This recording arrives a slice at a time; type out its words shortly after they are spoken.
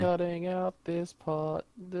Cutting out this part.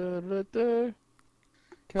 Do, do, do.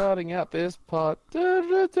 Cutting out this part. Do,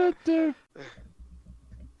 do, do, do.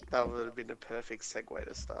 That would have been a perfect segue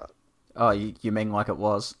to start. Oh, you mean like it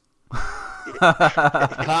was? Yeah.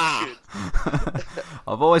 Ha!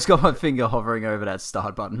 I've always got my finger hovering over that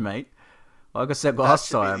start button, mate. Like I said last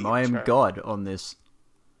should be time, the I am intro. God on this.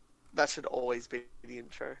 That should always be the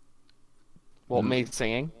intro. What, me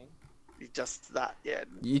singing? Just that, yeah.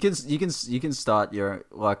 You can start your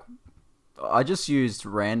like. I just used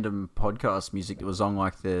random podcast music that was on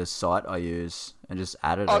like the site I use and just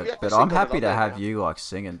added Oh, it. yeah, But actually I'm got it happy on to there have now. you like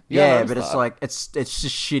singing. Yeah, I Yeah, noticed but it's that. like it's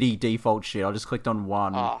just shitty default shit. I just clicked on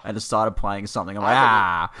one Ah. and it started playing something. I'm like,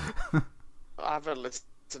 I ah. I haven't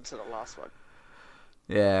listened to the last one.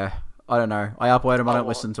 Yeah, I don't know. I upload them. I Oh, don't well.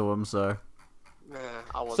 listen to them. So Nah,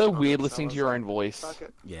 I wasn't So on weird it, listening I to was your like, own voice. fuck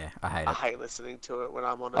it. yeah, I hate I it. hate listening to it when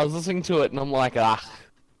I'm on I it. was listening to it and I'm like, ah,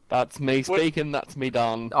 that's me speaking, that's me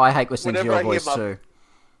done. I hate listening to Whenever your I hear voice my- too.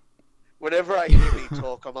 Whenever I hear me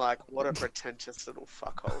talk, I'm like, what a pretentious little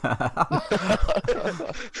fuckhole.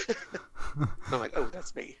 I'm like, oh,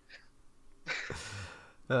 that's me.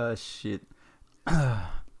 Shit.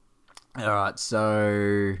 Alright,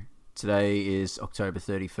 so today is October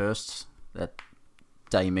 31st. That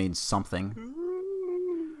day means something.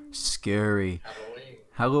 Scary.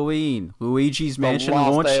 Halloween. Luigi's The Mansion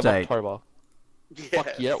last launch day of date. October. Yeah, Fuck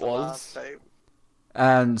yeah, it's it the was. last day.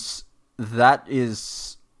 And that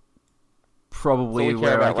is probably That's all we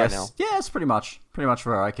care where I about right guess. now. Yeah, it's pretty much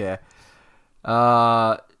where I care.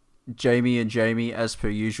 Jamie and Jamie, as per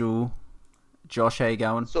usual. Josh, how you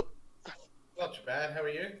going? So, Not too bad. How are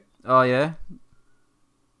you? Oh yeah,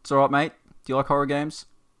 it's alright, mate. Do you like horror games?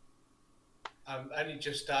 I'm only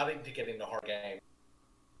just starting to get into horror games.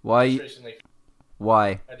 Why? Just recently,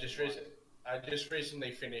 Why? I just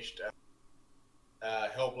recently finished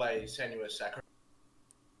Hellblade: Senua's Sacrifice,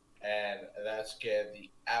 and that scared the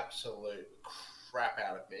absolute crap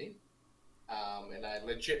out of me. And I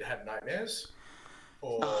legit had nightmares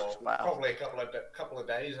for Oh, wow. probably a couple of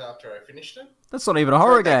days after I finished it. That's not even a I've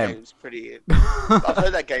horror heard that game. game's pretty. I've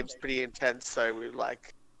heard that game's pretty intense. So we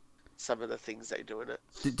like some of the things they do in it.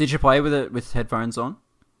 Did you play with it with headphones on?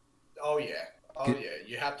 Oh yeah, Good.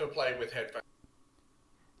 You have to play with headphones.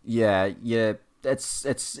 Yeah.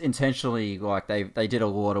 It's intentionally like they did a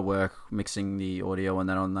lot of work mixing the audio and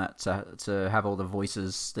then on that to have all the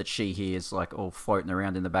voices that she hears like all floating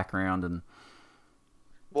around in the background and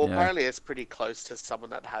Well, Yeah. apparently it's pretty close to someone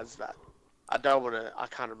that has that. I don't want to. I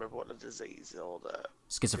can't remember what the disease or the thing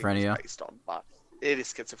schizophrenia. is based on, but it is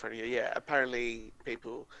schizophrenia. Yeah, apparently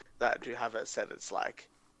people that do have it said it's like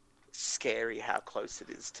scary how close it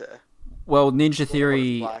is to Well, Ninja what it's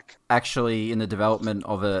Theory like. actually in the development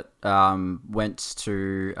of it went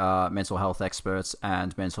to mental health experts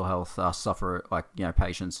and mental health sufferer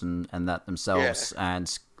patients and that themselves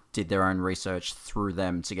and did their own research through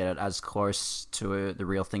them to get it as close to the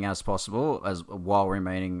real thing as possible as while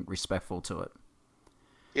remaining respectful to it.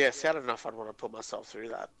 Yeah, see, I don't know if I'd want to put myself through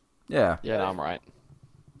that. Yeah. Yeah, no, I'm right.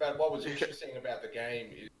 But what was interesting about the game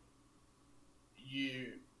is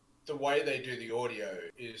the way they do the audio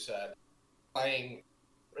is it's a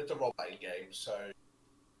role playing game, so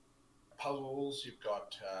puzzles, you've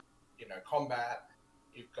got combat,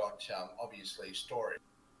 you've got obviously story.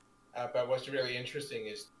 But what's really interesting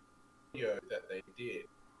is the audio that they did.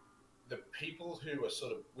 The people who are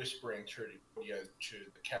sort of whispering through the audio to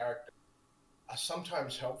the character are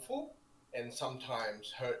sometimes helpful and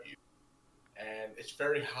sometimes hurt you. And it's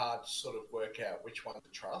very hard to sort of work out which one to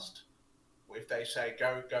trust. If they say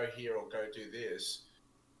go here or go do this,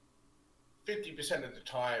 50% of the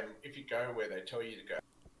time, if you go where they tell you to go,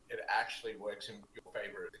 it actually works in your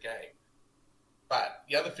favor of the game. But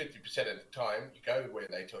the other 50% of the time, you go where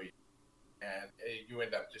they tell you, and you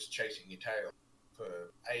end up just chasing your tail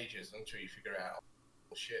for ages until you figure out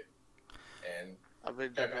shit. And I've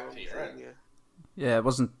been Go doing back the to your wrong own. thing, yeah. Yeah,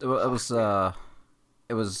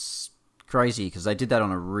 it was crazy because they did that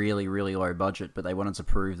on a really, really low budget, but they wanted to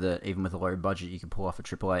prove that even with a low budget, you could pull off a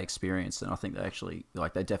AAA experience, and I think they actually,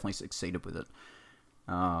 they definitely succeeded with it.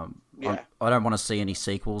 Yeah. I don't want to see any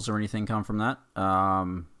sequels or anything come from that,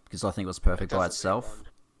 because I think it was perfect It by doesn't itself.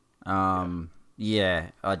 sound- Yeah,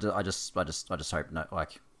 I just hope no,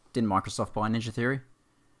 didn't Microsoft buy Ninja Theory?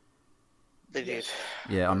 They did.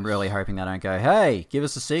 Yeah, I'm really hoping they don't go, hey, give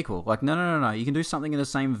us a sequel. Like, no. You can do something in the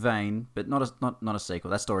same vein, but not a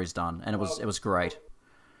sequel. That story's done, and it was great.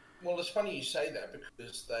 Well, it's funny you say that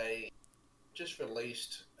because they just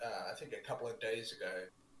released, I think a couple of days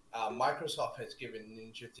ago, Microsoft has given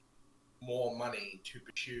Ninja Theory more money to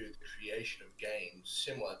pursue the creation of games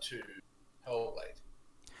similar to Hellblade.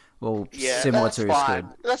 Well, Yeah, similar that's to is fine. good.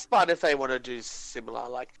 That's fine if they want to do similar,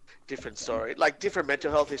 like different story, like different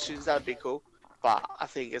mental health issues. That'd be cool. But I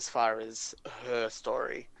think as far as her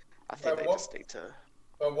story, I think But they just need to.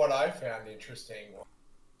 But what I found interesting was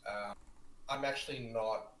I'm actually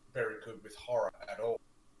not very good with horror at all.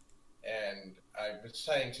 And I was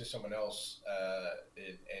saying to someone else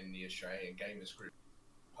in the Australian Gamers Group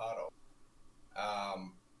part of,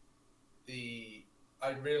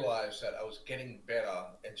 I realised that I was getting better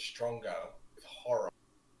and stronger with horror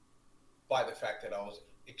by the fact that I was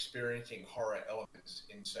experiencing horror elements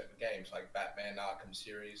in certain games, like Batman Arkham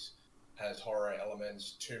series has horror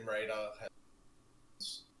elements, Tomb Raider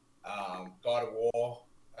has, God of War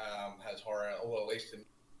has horror, or at least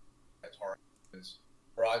has horror elements.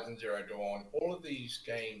 Horizon Zero Dawn, all of these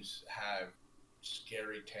games have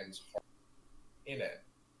scary, tense horror in it.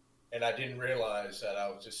 And I didn't realize that I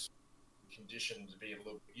was just conditioned to be a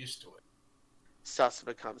little bit used to it. Starts to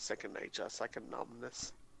become second nature. It's like a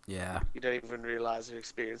numbness. Yeah. You don't even realize you're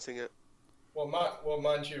experiencing it. Well,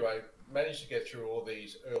 mind you, I managed to get through all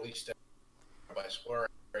these early steps by swearing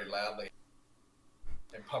very loudly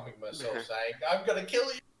and pumping myself, saying, "I'm gonna kill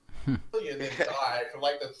you," and then die for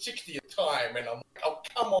like the 60th time, and I'm like, "Oh,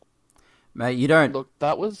 come on!" Mate, you don't. Look,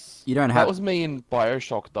 that was That was me in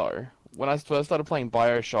Bioshock though. When I first started playing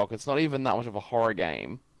Bioshock, it's not even that much of a horror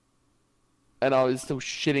game, and I was still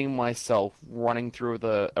shitting myself running through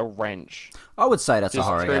a wrench. I would say that's a Just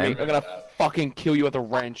horror screaming, game. I'm gonna fucking kill you with a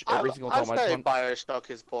wrench every single time I'd I say turn. Bioshock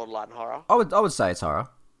is borderline horror. I would say it's horror.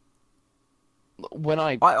 When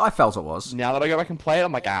I felt it was. now that I go back and play it,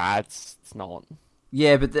 I'm like, it's not.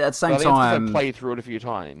 Yeah, but at the same But I think it's 'cause time, I played through it a few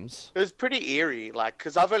times. It was pretty eerie, like,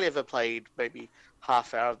 because I've only ever played maybe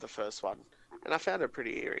half hour of the first one, and I found it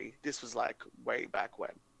pretty eerie. This was like way back when.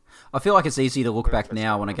 I feel like it's easy to look back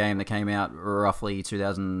now on a game that came out roughly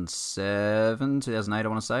 2007, 2008, I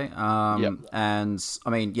want to say. Yep. And I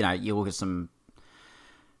mean, you look at some.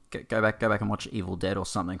 Go back and watch Evil Dead or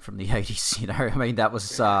something from the 80s. I mean, that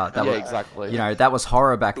was Yeah, exactly. that was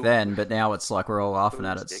horror back then, but now it's like we're all laughing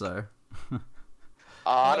at it. So,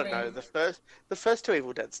 I don't know. The first two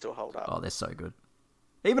Evil Dead still hold up. oh, they're so good.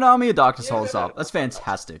 Even Army of Darkness holds up. That's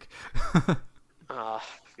fantastic.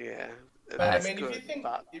 Yeah. But I That's mean, if good, you think,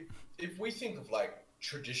 but- if we think of like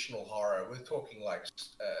traditional horror, we're talking like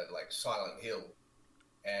Silent Hill,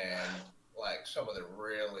 and like some of the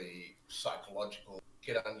really psychological,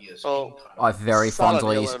 get under your skin kind of. I very Silent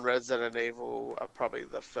fondly. Hill and Resident Evil are probably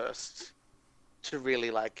the first to really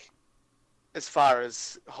like, as far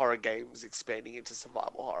as horror games expanding into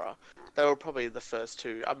survival horror, they were probably the first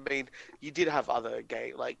two. I mean, you did have other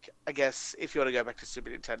game, like I guess if you want to go back to Super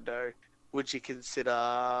Nintendo, would you consider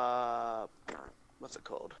what's it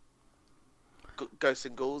called, Ghosts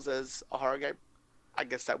and Ghouls as a horror game? I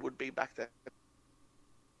guess that would be back then.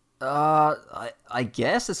 I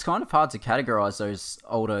guess it's kind of hard to categorize those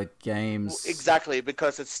older games. Well, exactly,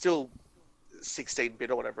 because it's still 16-bit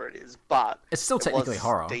or whatever it is, but It's still it technically was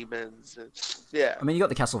horror. demons. And, yeah, I mean, you got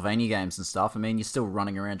the Castlevania games and stuff. I mean, you're still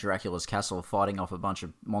running around Dracula's castle fighting off a bunch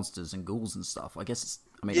of monsters and ghouls and stuff. I guess it's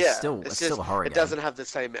yeah. it's still a horror It game. doesn't have the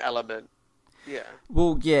same element. Yeah.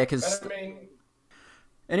 Well, yeah, because But I mean,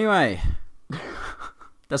 anyway,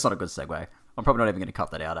 that's not a good segue. I'm probably not even going to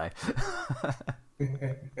cut that out, eh?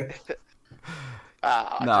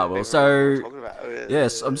 No, well, so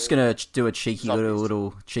yes, I'm just gonna do a cheeky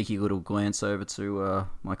little glance over to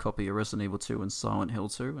my copy of Resident Evil 2 and Silent Hill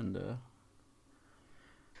 2 and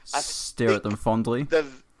stare at them fondly.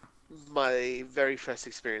 My very first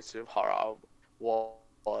experience with horror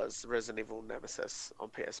was Resident Evil Nemesis on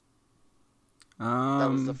PS. That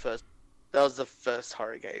was the first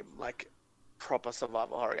horror game, like proper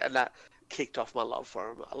survival horror, and that kicked off my love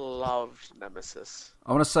for him. I loved Nemesis.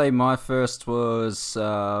 I want to say my first was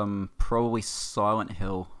probably Silent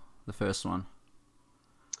Hill, the first one.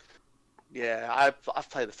 Yeah, I've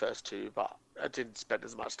played the first two, but I didn't spend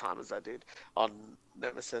as much time as I did on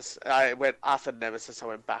Nemesis. I went after Nemesis. I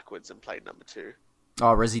went backwards and played number 2.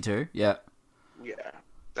 Oh, Resi 2, yeah. Yeah,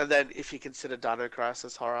 and then if you consider Dino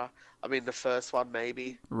Crisis horror, I mean the first one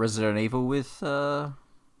maybe. Resident Evil with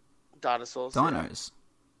Dinosaurs. dinos.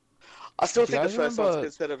 Yeah. I still Do you think the guys first one's remember-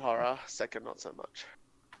 considered horror. Second, not so much.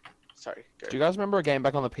 Sorry. Go. Do you guys remember a game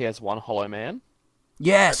back on the PS1, Hollow Man?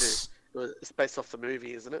 Yes. It's based off the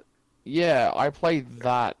movie, isn't it? Yeah, I played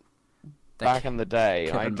that back in the day.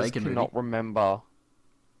 I Kevin just Bacon cannot remember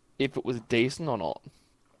if it was decent or not.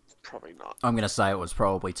 Probably not. I'm gonna say it was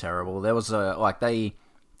probably terrible. There was they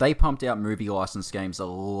they pumped out movie license games a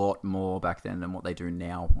lot more back then than what they do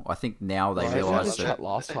now. I think now they Well, I had realise this that. chat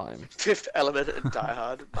last time. Fifth Element and Die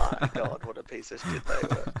Hard. My God, what a piece of shit they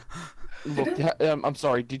were. Look, I'm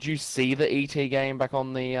sorry. Did you see the ET game back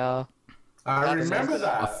on the? I remember I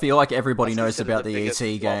that. feel like everybody That's knows considered about the the biggest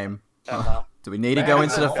ET flop game. ever. Do we need to Man, go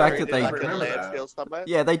into the that's fact very that they? Like a remember that. landfill somewhere.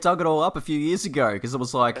 Yeah, they dug it all up a few years ago because it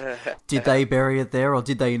was like, did they bury it there or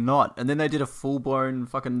did they not? And then they did a full-blown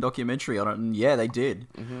fucking documentary on it, and yeah, they did.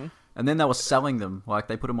 Mm-hmm. And then they were selling them, like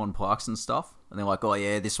they put them on plaques and stuff, and they're like, oh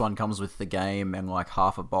yeah, this one comes with the game and like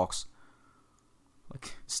half a box.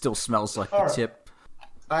 Like, still smells like the Alright. tip.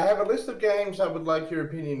 I have a list of games I would like your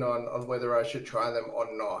opinion on whether I should try them or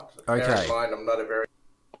not. Bear Okay. in mind, I'm not a very...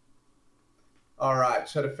 Alright,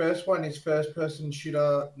 so the first one is first-person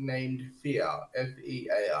shooter named Fear,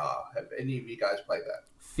 F-E-A-R. Have any of you guys played that?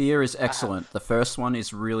 Fear is excellent. The first one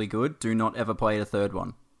is really good. Do not ever play the third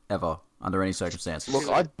one, ever, under any circumstances. Look,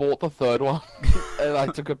 I bought the third one and I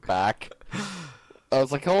took it back. I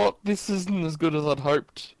was like, oh, this isn't as good as I'd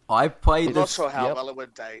hoped. I played I'm the not sure how Yep. well it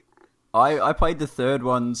would date. I played the third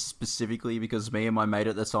one specifically because me and my mate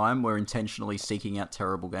at the time were intentionally seeking out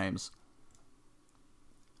terrible games.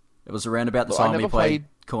 It was around about the Look, I time we never played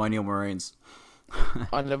Colonial Marines.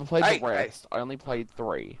 I never played Hey, the rest. I only played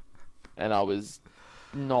 3, and I was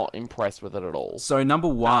not impressed with it at all. So number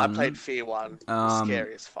Nah, I one, played Fear 1. It was um,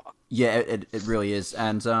 scary as fuck. yeah, it really is,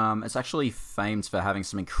 and it's actually famed for having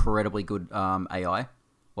some incredibly good AI.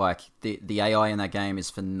 Like the AI in that game is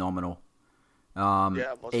phenomenal.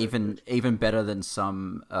 Yeah, it was Even better than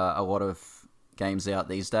a lot of games out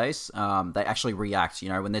these days. They actually react. You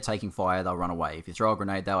know, when they're taking fire, they'll run away. If you throw a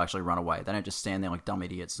grenade, they'll actually run away. They don't just stand there like dumb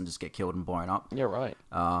idiots and just get killed and blown up. Yeah, right.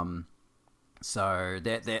 So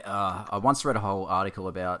I once read a whole article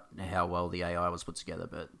about how well the AI was put together,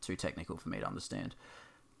 but too technical for me to understand.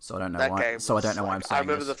 So I don't know That why. game So I was don't know why I'm like- saying I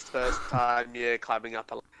remember this. the first time you're climbing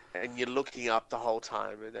up and you're looking up the whole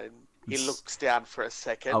time, and then he looks down for a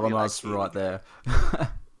second. you're Alama's like, right there.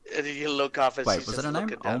 And then you look up and Wait, she's was just that her name?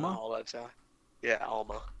 looking down the Alma? hole at you. Yeah,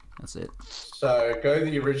 Alma. That's it. So go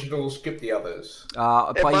the original, skip the others. I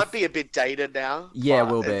It played. might be a bit dated now. Yeah, it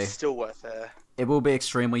but will be. It's still worth it. It will be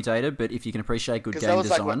extremely dated, but if you can appreciate good 'Cause that game was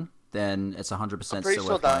like design, then it's 100% I'm pretty still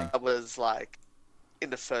sure worth playing. that was like in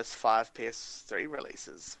the first 5 PS3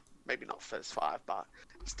 releases. Maybe not first 5, but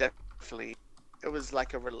it's definitely it was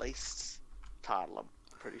like a released title. I'm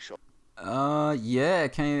pretty sure. Yeah,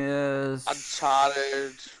 it came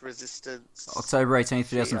Uncharted, Resistance. October 18th,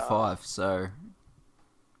 2005. So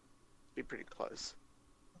Be pretty close.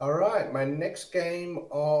 All right, my next game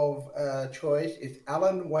of choice is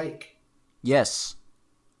Alan Wake. yes,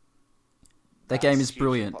 that That's game is hugely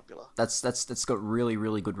brilliant. Popular. That's got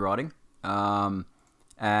really good writing. And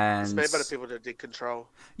It's made by the people that did Control.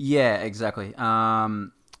 yeah, exactly.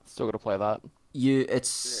 Still got to play that. You Yeah,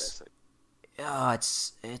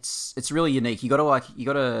 it's so it's really unique. You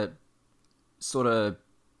gotta sort of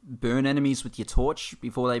burn enemies with your torch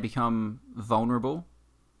before they become vulnerable,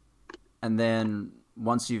 and then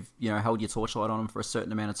once you've held your torchlight on them for a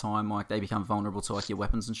certain amount of time, like they become vulnerable to like your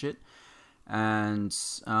weapons and shit. And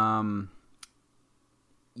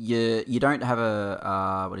you don't have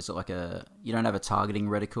a you don't have a targeting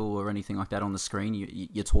reticle or anything like that on the screen.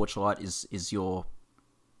 Your torchlight is your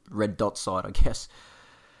red dot sight, I guess.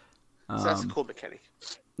 So that's a cool mechanic.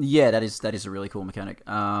 Yeah, that is a really cool mechanic.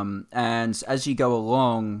 And as you go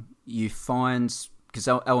along, you find, because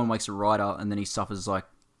Alan Wake's a writer, and then he suffers like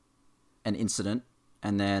an incident,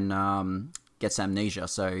 and then gets amnesia.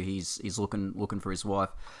 So he's looking for his wife.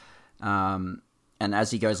 And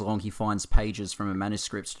as he goes along, he finds pages from a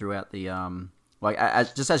manuscript throughout the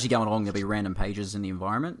just as you're going along, there'll be random pages in the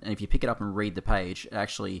environment, and if you pick it up and read the page, it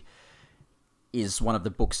actually is one of the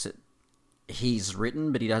books that he's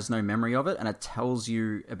written, but he has no memory of it, and it tells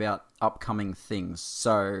you about upcoming things.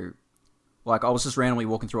 So, like, I was just randomly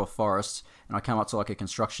walking through a forest, and I came up to like a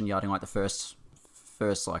construction yard in like the first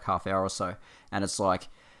like half hour or so, and it's like,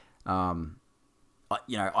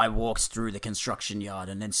 I walked through the construction yard,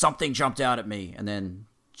 and then something jumped out at me, and then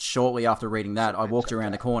shortly after reading that, I walked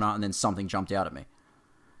around the corner, and then something jumped out at me.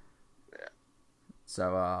 Yeah.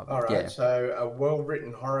 So, All right, yeah, so a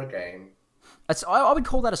well-written horror game. I would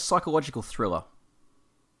call that a psychological thriller.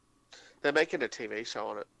 They're making a TV show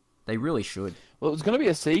on it. They really should. Well, it was going to be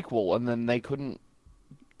a sequel, and then they couldn't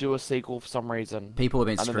do a sequel for some reason. People have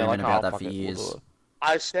been And then they're screaming like, about "Oh, that for fuck it, we'll years. do it."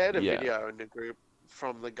 I shared a Yeah. video in the group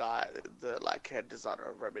from the guy, the like head designer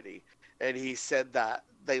of Remedy, and he said that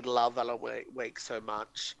they love Alan Wake so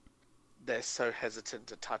much, they're so hesitant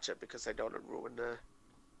to touch it because they don't want to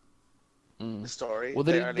ruin the story. Well,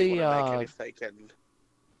 they they only did want to make the, it if they can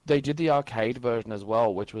They did the arcade version as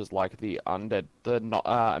well, which was like the undead, the not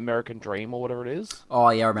American Dream or whatever it is. Oh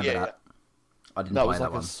yeah, I remember Yeah, that. I didn't That play was that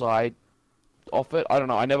like one. a side off it. I don't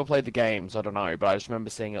know. I never played the game, so I don't know. But I just remember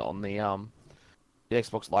seeing it on the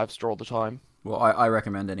Xbox Live Store all the time. Well, I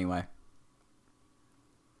recommend anyway.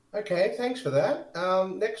 Okay, thanks for that.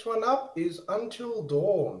 Next one up is Until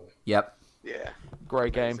Dawn. Yep. yeah.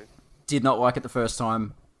 Great game. Amazing. Did not like it the first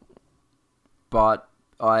time, but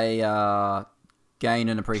I gained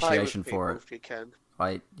an Play with appreciation for people it. if you can.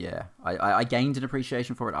 I gained an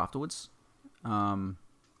appreciation for it afterwards.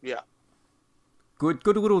 Yeah. Good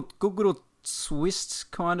little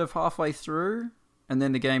twist kind of halfway through, and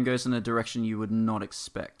then the game goes in a direction you would not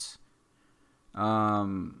expect.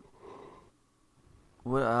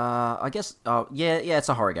 I guess, yeah, it's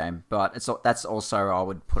a horror game, but that's also, I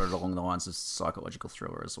would put it along the lines of psychological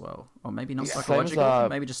thriller as well, or maybe not Yeah. psychological, Same as,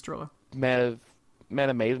 maybe just thriller. Man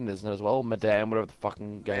of Maiden, isn't it as well? Madame, whatever the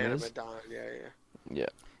fucking game Man is. of Medan, yeah. Yeah,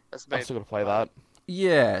 That's I'm still gonna play that.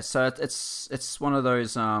 Yeah, so it's one of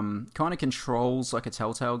those kind of controls like a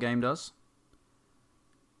Telltale game does.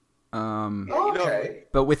 Okay.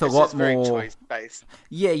 But with a It's lot just very more. choice based.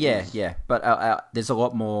 Yeah. But there's a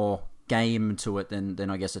lot more game to it than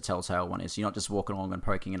I guess a Telltale one is. You're not just walking along and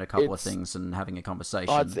poking at a couple of It's- things and having a conversation.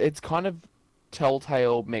 Oh, it's kind of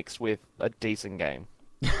Telltale mixed with a decent game.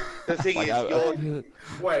 The thing Like, is,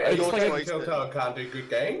 Wait, are It's you like saying a- Telltale can't do good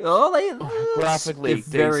games? Oh, Graphically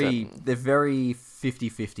they're very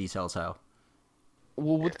 50-50 Telltale.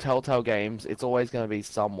 Well, with Telltale games, it's always going to be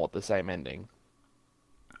somewhat the same ending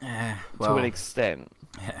Well, to an extent.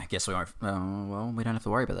 I guess we won't. Well, we don't have to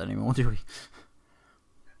worry about that anymore, do we?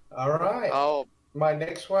 All right. oh, My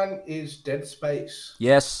next one is Dead Space.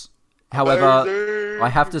 Yes. However, dude. I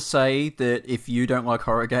have to say that if you don't like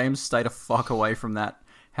horror games, stay the fuck away from that.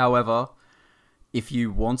 However, if you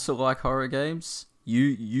want to like horror games,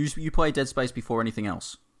 you play Dead Space before anything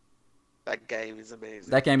else. That game is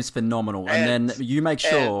amazing. That game is phenomenal, and then you make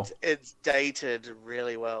sure And it's dated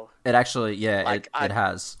really well. it actually, Like, it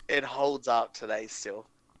has. It holds up today still.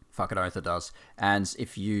 Fucking oath it does. And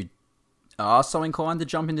if you are so inclined to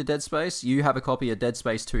jump into Dead Space, you have a copy of Dead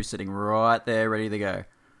Space 2 sitting right there, ready to go.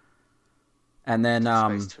 And then,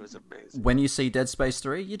 Space 2 is amazing. when you see Dead Space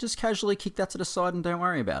 3, you just casually kick that to the side and don't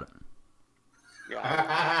worry about it.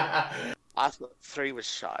 Yeah, I thought 3 was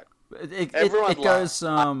shite. It Everyone goes,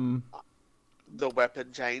 The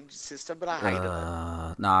weapon change system, but I hated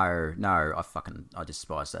it. no, I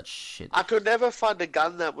despise that shit. I could never find a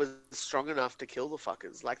gun that was strong enough to kill the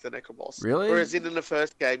fuckers, like the Necroboss. Really? Whereas in the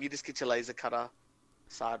first game, you just get your laser cutter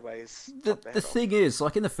sideways. chop The head off. thing is,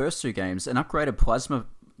 like in the first two games, an upgraded plasma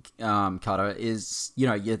cutter is,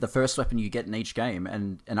 the first weapon you get in each game,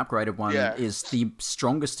 and an upgraded one Yeah. is the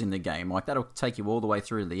strongest in the game. Like, that'll take you all the way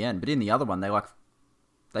through to the end. But in the other one,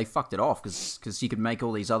 they fucked it off because you could make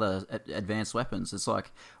all these other advanced weapons. It's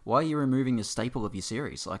like, why are you removing a staple of your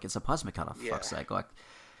series? Like, it's a plasma cutter, for fuck's sake. Like,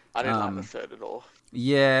 I didn't like the third at all.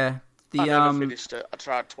 yeah, I never finished it. I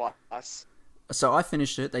tried twice. So I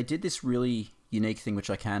finished it. They did this really unique thing, which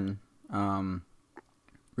I can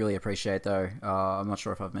really appreciate, though. I'm not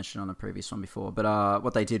sure if I've mentioned on the previous one before, but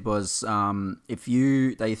what they did was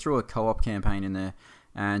they threw a co-op campaign in there,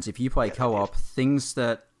 and if you play co-op, things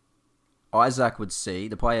that Isaac would see,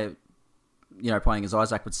 the player, playing as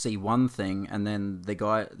Isaac would see one thing, and then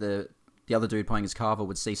the other dude playing as Carver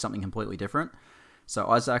would see something completely different. So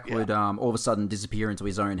Isaac would all of a sudden disappear into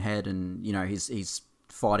his own head, and he's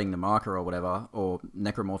fighting the marker or whatever, or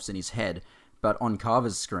necromorphs in his head. But on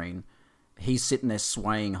Carver's screen, he's sitting there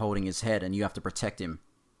swaying, holding his head, and you have to protect him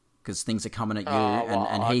because things are coming at you,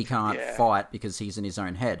 and he can't fight because he's in his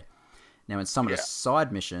own head. Now, in some of the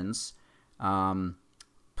side missions,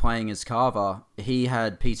 playing as Carver, he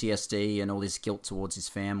had PTSD and all this guilt towards his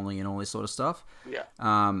family and all this sort of stuff. Yeah.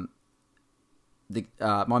 My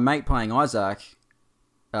mate playing Isaac,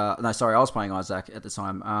 I was playing Isaac at the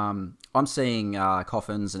time. I'm seeing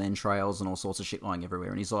coffins and entrails and all sorts of shit lying everywhere,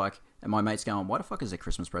 and he's like, and my mate's going, "Why the fuck is there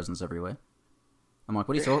Christmas presents everywhere?" I'm like,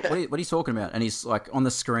 what are you talking about? And he's like on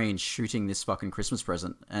the screen shooting this fucking Christmas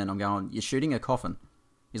present, and I'm going, "You're shooting a coffin."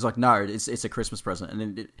 He's like, "No, it's a Christmas present," and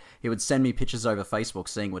then he would send me pictures over Facebook,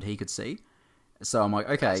 seeing what he could see. So I'm like,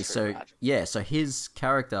 okay, That's so pretty bad. yeah, so his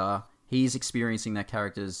character, he's experiencing that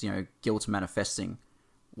character's guilt manifesting,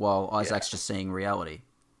 while Isaac's just seeing reality.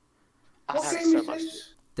 I What have game so is much.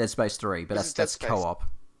 this? Dead Space 3, but This is that's Dead Space. co-op.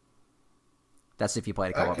 That's if you play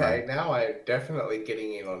the co-op Okay, mode. now I'm definitely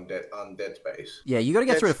getting in on Dead Space. Yeah, you got to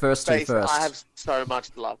get Dead through the first two Space, first. I have so much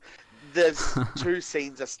love. There's two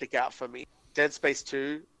scenes that stick out for me. Dead Space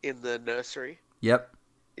 2 in the nursery. Yep.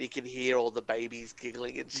 You can hear all the babies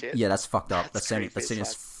giggling and shit. Yeah, that's fucked up. That's That scene creepy,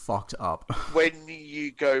 is fucked up. When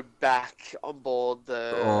you go back on board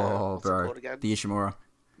the Oh, what's it bro. called again? The Ishimura.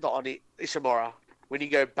 The Ishimura. When you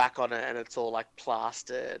go back on it and it's all like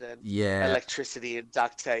plastered and Yeah. electricity and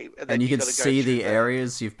duct tape, and then And you can gotta go see through the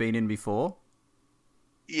areas you've been in before.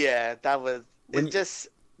 Yeah, that was When it. you-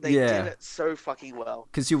 They Yeah. did it so fucking well.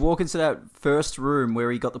 Because you walk into that first room where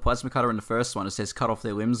he got the plasma cutter in the first one, it says cut off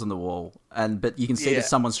their limbs on the wall. But you can see Yeah. that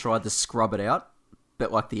someone's tried to scrub it out,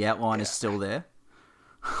 but like the outline is Yeah. still there.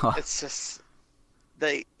 It's just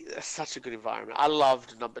it's such a good environment. I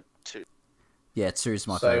loved number 2. Yeah, 2's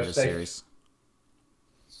my So favorite of the safe- series.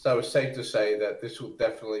 So it's safe to say that this will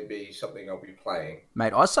definitely be something I'll be playing.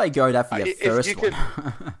 Mate, I say go that for your If first you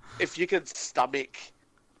one. If you could stomach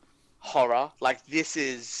horror, like this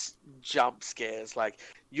is jump scares. Like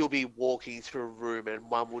you'll be walking through a room and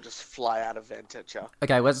one will just fly out of vent at you.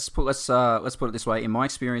 Okay, let's put it this way. In my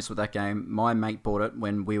experience with that game, my mate bought it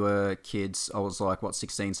when we were kids. I was like,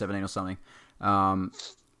 16, 17 or something.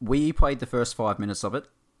 We played the first 5 minutes of it.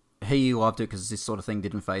 He loved it because this sort of thing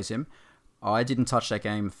didn't faze him. I didn't touch that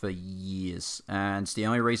game for years, and the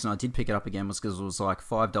only reason I did pick it up again was because it was like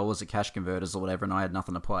 $5 at Cash Converters or whatever, and I had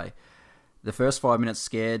nothing to play. The first 5 minutes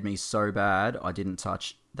scared me so bad, I didn't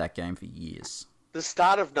touch that game for years. The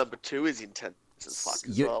start of number 2 is intense as fuck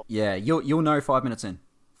as well. Yeah, you'll know 5 minutes in.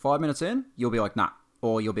 5 minutes in, you'll be like, nah.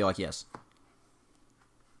 Or you'll be like, yes.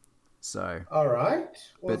 So, All right.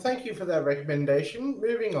 Well, But- thank you for that recommendation.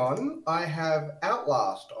 Moving on, I have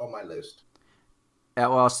Outlast on my list.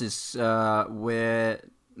 Outlast is where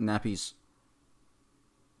nappies.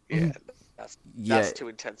 Yeah, that's Yeah, too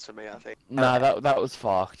intense for me. I think. Nah, that was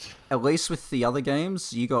fucked. at least with the other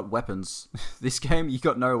games, you got weapons. This game, you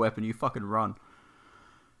got no weapon. You fucking run.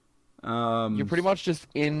 You're pretty much just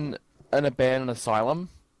in an abandoned asylum.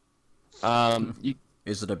 You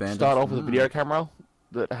Is it abandoned? start off with a video camera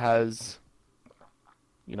that has,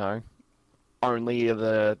 only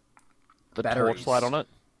the Batteries. torchlight on it.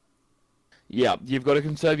 Yeah, you've got to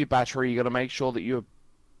conserve your battery. You got to make sure that you're.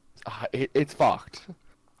 It's fucked.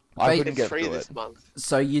 I Wait, couldn't It's get free through this it. month.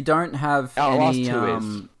 So you don't have Outlast any. 2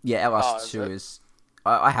 is. Yeah, Outlast Oh, is 2 it? is.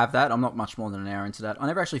 I have that. I'm not much more than an hour into that. I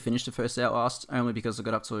never actually finished the first Outlast, only because I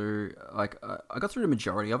got up to I got through the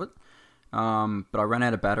majority of it. But I ran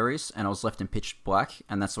out of batteries and I was left in pitch black,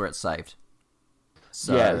 and that's where it saved.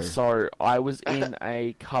 So Yeah, so I was in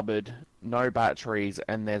a cupboard, no batteries,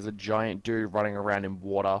 and there's a giant dude running around in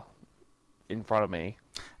water in front of me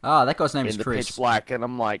that guy's name in is the Chris. pitch black, and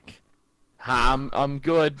I'm like, I'm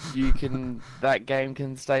good. That game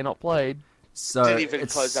can stay not played. So Didn't even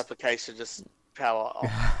it's- close application. Just power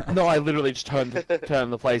off. No, I literally just turned the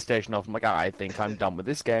PlayStation off. I'm like, I think I'm done with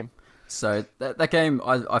this game. So that game,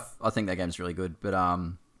 I think that game's really good, but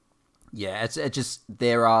yeah, it just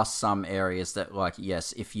there are some areas that like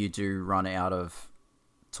yes, if you do run out of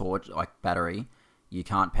torch like battery, you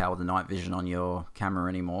can't power the night vision on your camera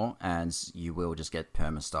anymore, and you will just get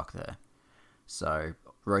perma stuck there. So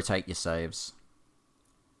rotate your saves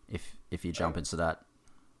if you jump into that.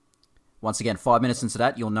 Once again, 5 minutes into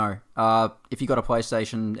that, you'll know. If you got a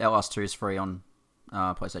PlayStation, Outlast 2 is free on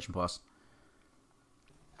PlayStation Plus.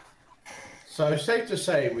 So safe to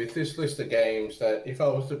say with this list of games that if I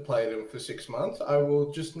was to play them for 6 months, I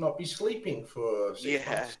will just not be sleeping for 6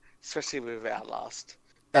 Yeah, months. especially with Outlast.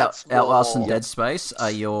 Outlast and more- Dead Space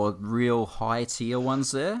are your real high tier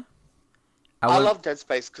ones there. I love Dead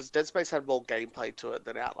Space because Dead Space had more gameplay to it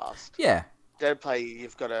than Outlast. Yeah, Deadplay,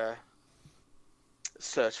 you've got to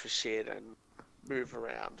search for shit and move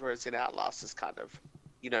around, whereas in Outlast, it's kind of,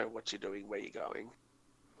 you know what you're doing, where you're going,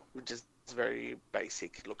 which is very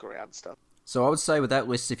basic look around stuff. so I would say with that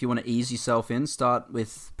list, if you want to ease yourself in, start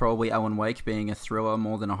with probably Alan Wake being a thriller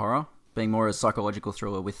more than a horror, being more a psychological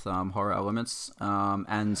thriller with horror elements,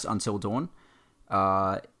 and Until Dawn.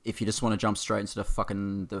 If you just want to jump straight into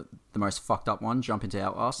the most fucked up one, jump into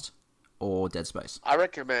Outlast or Dead Space. I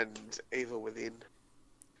recommend Evil Within.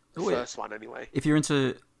 The Oh, yeah. first one, anyway. If you're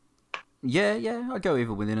into, yeah, I'd go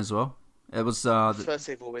Evil Within as well. It was The first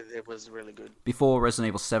Evil Within was really good. before Resident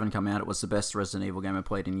Evil 7 came out. It was the best Resident Evil game I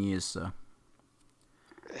played in years. So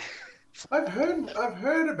I've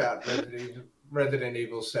heard about Resident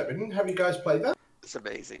Evil 7. Have you guys played that? It's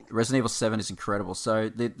amazing. Resident Evil 7 is incredible. So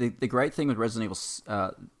the great thing with Resident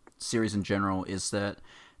Evil series in general is that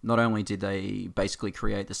not only did they basically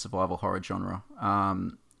create the survival horror genre,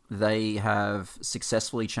 they have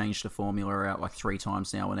successfully changed the formula out like 3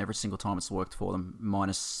 times now, and every single time it's worked for them,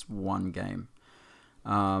 minus one game.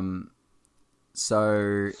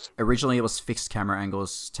 So originally it was fixed camera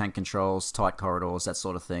angles, tank controls, tight corridors, that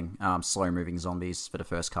sort of thing. Slow moving zombies for the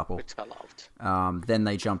first couple. Which I loved. Then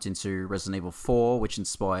they jumped into Resident Evil 4, which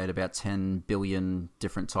inspired about 10 billion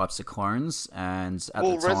different types of clones. And at the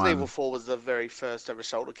time, Resident Evil 4 was the very first ever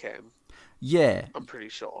shoulder cam. yeah, I'm pretty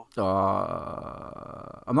sure.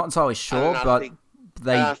 I'm not entirely sure, And I but think-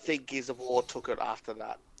 they, And I think Gears of War took it after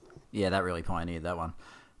that. yeah, that really pioneered that one.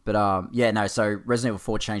 But yeah, no. So Resident Evil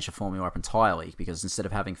 4 changed the formula up entirely because instead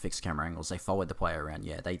of having fixed camera angles, they followed the player around.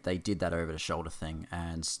 Yeah, they did that over the shoulder thing,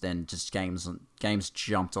 and then just games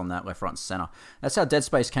jumped on that left, right, and center. That's how Dead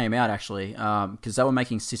Space came out actually, because they were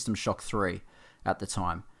making System Shock 3 at the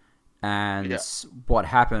time, and what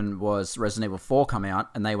happened was Resident Evil 4 come out,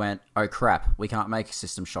 and they went, "Oh crap, we can't make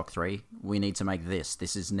System Shock 3. We need to make this.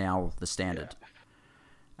 This is now the standard."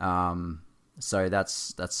 So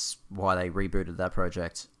that's why they rebooted that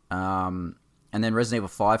project. And then Resident Evil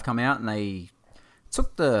 5 come out, and they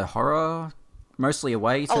took the horror mostly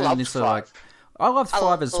away. I loved into 5. like I loved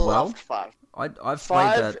 5 as well. Loved 5. I've played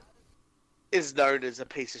 5 that. is known as a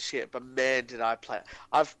piece of shit, but man, did I play it.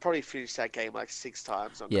 I've probably finished that game like 6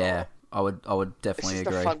 times on Yeah, co-op. I would It's definitely just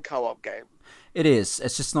agree. a fun co-op game. It is.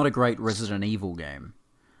 It's just not a great Resident Evil game.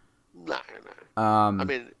 No. I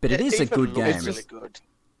mean, but it is a even good looks game. really good.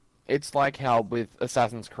 It's like how with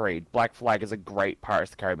Assassin's Creed, Black Flag is a great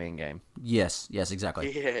Pirates of the Caribbean game. Yes,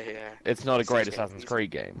 exactly. Yeah. It's not a great It's Assassin's easy.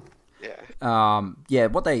 Creed game. Yeah. Yeah,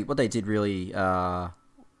 what they did really,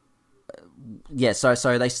 yeah.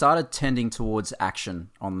 So they started tending towards action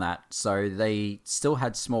on that. So they still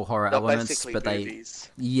had small horror They're elements, basically but movies.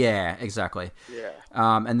 yeah, exactly. Yeah.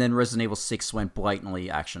 And then Resident Evil 6 went blatantly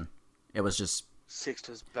action. It was just 6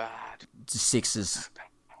 was bad. 6 is.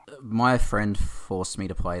 My friend forced me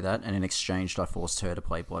to play that, and in exchange, I forced her to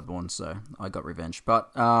play Bloodborne, so I got revenge.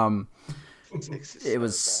 But 6 is it so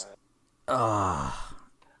was. bad.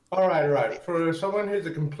 All right. For someone who's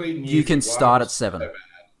a complete newbie, You can why start was at it 7. so bad?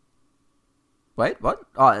 Wait, what?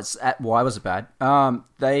 Oh, it's at why was it bad?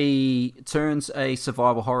 They turned a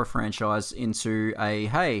survival horror franchise into a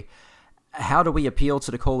hey, how do we appeal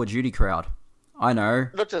to the Call of Duty crowd? I know.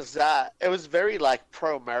 Not just that, it was very like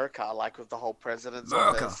pro-America, like with the whole president's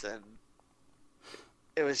America. office, and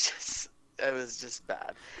it was just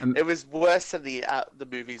bad. Um, It was worse than the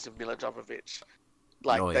movies of Mila Jovovich.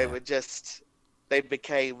 Like Oh, they yeah. were just, they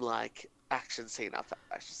became like action scene after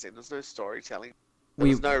action scene. There's no storytelling. There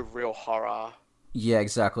was no real horror. Yeah,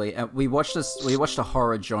 exactly. And we watched a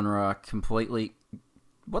horror genre completely.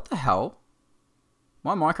 What the hell?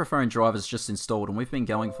 My microphone driver's just installed, and we've been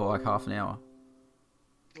going for like half an hour.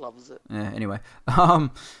 Loves it. Yeah, anyway,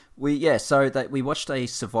 we watched a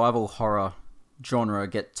survival horror genre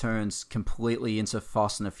get turned completely into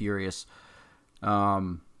Fast and the Furious.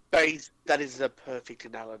 That is a perfect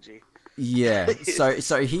analogy. Yeah, so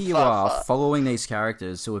here you Far. are following these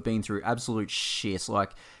characters who have been through absolute shit,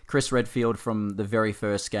 like Chris Redfield from the very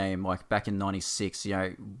first game, like back in '96. You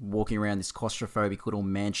know, walking around this claustrophobic little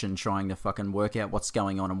mansion, trying to fucking work out what's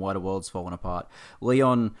going on and why the world's falling apart.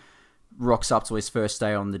 Leon rocks up to his first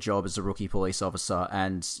day on the job as a rookie police officer,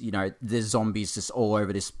 and you know there's zombies just all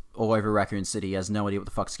over Raccoon City. He has no idea what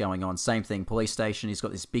the fuck's going on. Same thing, police station. He's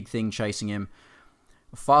got this big thing chasing him.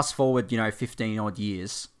 Fast forward, 15 odd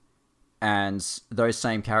years, and those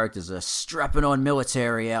same characters are strapping on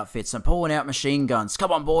military outfits and pulling out machine guns.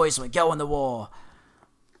 Come on, boys, we're going to war.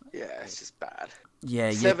 Yeah, it's just bad.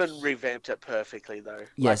 Yeah, 7 revamped it perfectly though.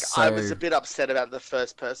 Yes, I so- was a bit upset about the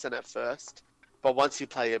first person at first, but once you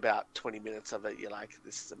play about 20 minutes of it, you're like,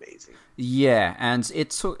 this is amazing. Yeah, and it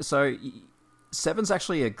took 7's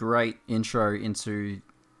actually a great intro into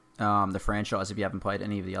the franchise. If you haven't played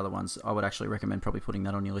any of the other ones, I would actually recommend probably putting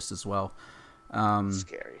that on your list as well.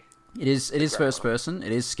 Scary. It is great first one. person.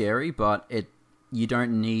 It is scary, but you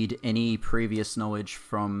don't need any previous knowledge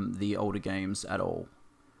from the older games at all.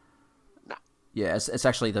 No. Yeah, it's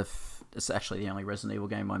actually the only Resident Evil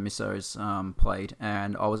game my missos played,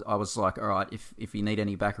 and I was like, all right, if you need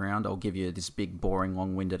any background, I'll give you this big, boring,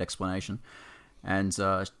 long-winded explanation, and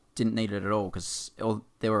didn't need it at all because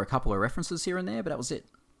there were a couple of references here and there, but that was it.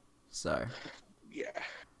 So Yeah.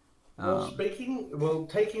 Well,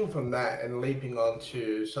 taking from that and leaping on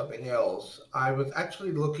to something else, I was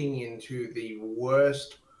actually looking into the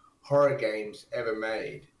worst horror games ever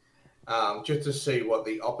made, just to see what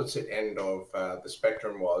the opposite end of the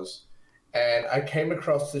spectrum was. And I came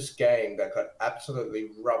across this game that got absolutely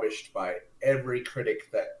rubbished by every critic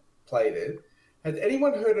that played it. Has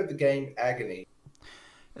anyone heard of the game Agony?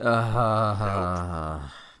 I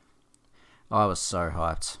was so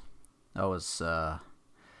hyped. I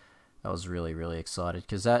was really, really excited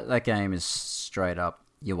because that game is straight up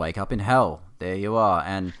You wake up in hell. There you are.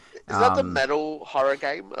 And Is that the metal horror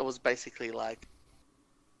game? It was basically like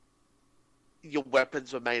your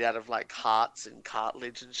weapons were made out of like hearts and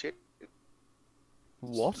cartilage and shit.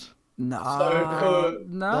 What? no, So,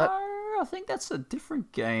 I think that's a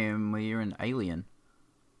different game where you're an alien.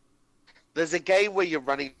 There's a game where you're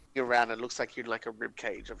running around and it looks like you're in like a rib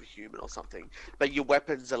cage of a human or something, but your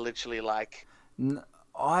weapons are literally like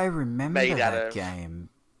I remember Made out that of- game.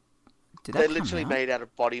 Did they're that come literally out? made out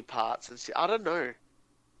of body parts and shit. I don't know.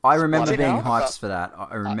 I remember being Splatterhouse? hyped for that.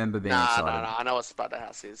 I remember being Nah, excited. no, I know what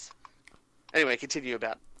Splatterhouse is. Anyway, continue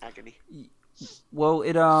about Agony. Well,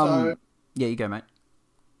 it So- yeah, you go, mate.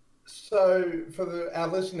 So, for our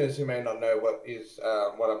listeners who may not know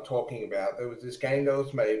what I'm talking about, there was this game that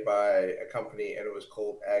was made by a company, and it was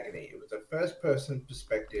called Agony. It was a first-person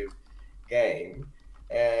perspective game,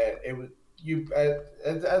 and it was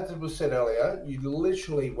as it was said earlier, you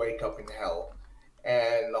literally wake up in hell,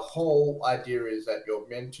 and the whole idea is that you're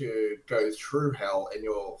meant to go through hell, and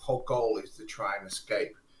your whole goal is to try and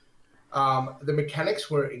escape. The mechanics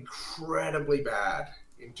were incredibly bad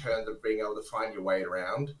in terms of being able to find your way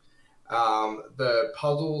around. The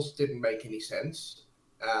puzzles didn't make any sense.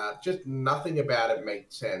 Just nothing about it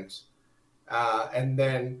made sense. And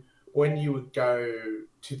then when you would go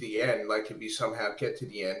to the end, like if you somehow get to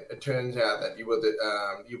the end, it turns out that you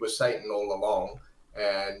were Satan all along,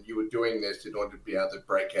 and you were doing this in order to be able to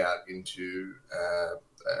break out into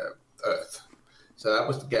Earth. So that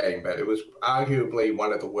was the game, but it was arguably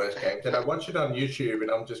one of the worst games. And I watched it on YouTube,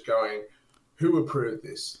 and I'm just going, who approved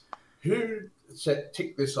this? Who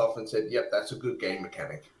ticked this off and said, yep, that's a good game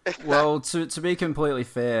mechanic? Well, to be completely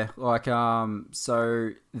fair, like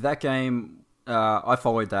so that game, I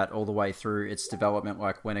followed that all the way through its development,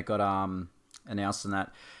 like when it got announced and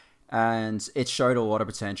that, and it showed a lot of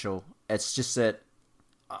potential. It's just that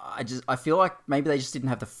I feel like maybe they just didn't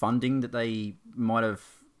have the funding that they might have,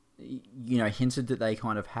 hinted that they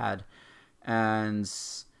kind of had, and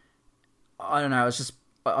I don't know. It's just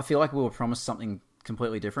I feel like we were promised something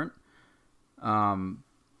completely different.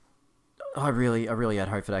 I really had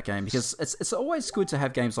hope for that game, because it's always good to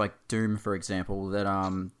have games like Doom, for example,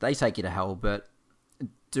 that they take you to hell, but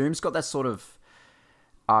Doom's got that sort of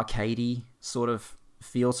arcadey sort of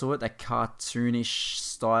feel to it, that cartoonish,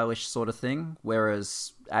 stylish sort of thing,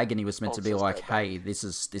 whereas Agony was meant to be like, hey, this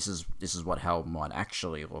is what hell might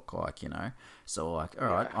actually look like, So like, all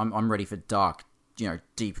right, I'm ready for dark,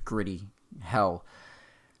 deep, gritty hell.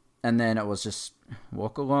 And then it was just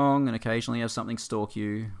walk along and occasionally have something stalk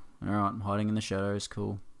you. All right, I'm hiding in the shadows,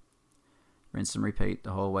 cool. Rinse and repeat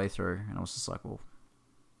the whole way through. And I was just like, well...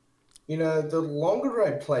 The longer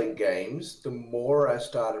I play games, the more I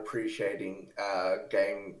start appreciating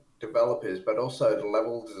game developers, but also the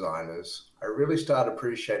level designers. I really start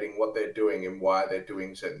appreciating what they're doing and why they're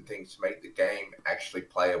doing certain things to make the game actually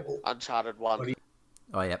playable. Uncharted 1.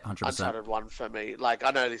 Oh, yeah, 100%. Uncharted 1 for me. Like,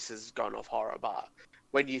 I know this is going off horror, but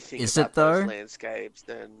when you think Is about it, though? those landscapes,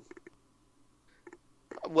 then...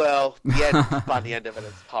 Well, yeah, by the end of it,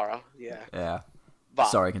 it's horror, yeah. Yeah. But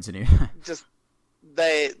Sorry, continue. just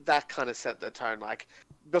that kind of set the tone. Like,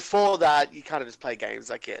 before that, you kind of just play games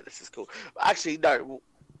like, yeah, this is cool. Actually, no,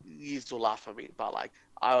 you still laugh at me, but like,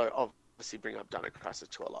 I obviously bring up Dino Crisis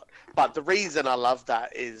 2 a lot. But the reason I love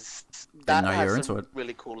that is that know you were has into some it.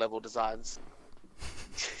 really cool level designs.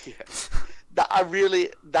 Yeah.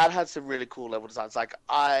 That had some really cool level designs. Like,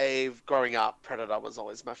 growing up, Predator was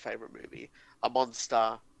always my favorite movie. A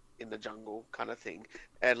monster in the jungle kind of thing.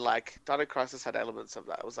 And like, Dino Crisis had elements of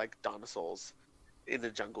that. It was like dinosaurs in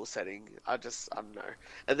the jungle setting. I don't know.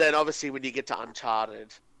 And then obviously when you get to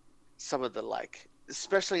Uncharted, some of the like,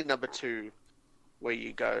 especially number 2, where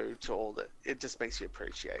you go to it just makes you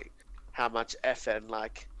appreciate how much FN,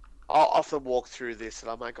 like, I'll often walk through this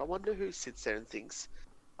and I'm like, I wonder who sits there and thinks,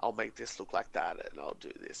 I'll make this look like that and I'll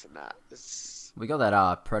do this and that. We got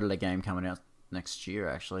that Predator game coming out next year,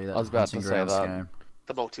 actually. That I was about Hunting to say Grounds that. game.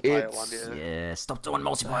 The multiplayer It's- one, yeah. Yeah, stop doing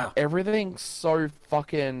multiplayer. Everything's so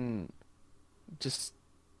fucking just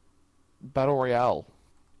battle royale,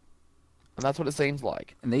 and that's what it seems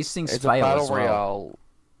like. And these things It's a fail battle as well. royale.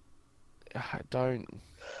 I don't.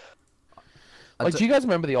 I Like, d- do you guys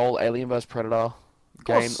remember the old Alien vs Predator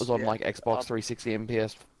game course, that was on yeah. like Xbox 360 and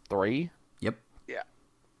PS3? Yep. Yeah.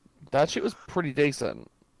 That shit was pretty decent.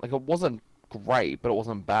 Like, it wasn't great, but it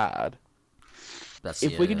wasn't bad. That's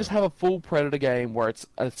If we can just have a full Predator game where it's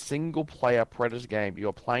a single player Predator game,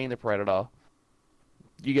 you're playing the Predator,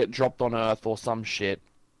 you get dropped on Earth or some shit,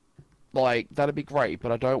 like, that'd be great,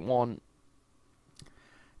 but I don't want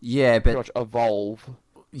yeah, pretty but much Evolve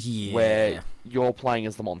yeah, where you're playing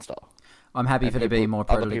as the monster. I'm happy And for there to be more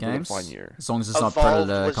other Predator people can games, find you. as long as it's not Evolved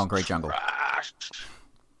Predator was Concrete Jungle. trash.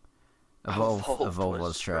 Evolve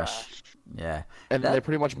was trash. Yeah. And That- they're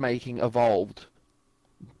pretty much making Evolved,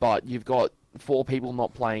 but you've got 4 people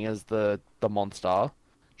not playing as the monster,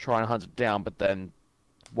 trying to hunt it down, but then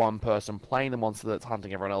 1 person playing the monster that's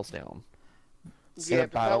hunting everyone else down. It's Yeah, a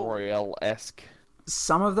but battle that- royale-esque.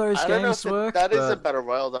 Some of those I don't know games if work, that is a but... battle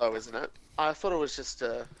royale though, isn't it? I thought it was just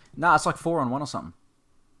a Nah, it's like 4-on-1 or something.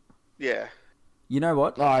 yeah. You know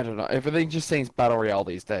what? No, I don't know. Everything just seems battle royale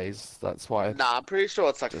these days. That's why. Nah, I'm pretty sure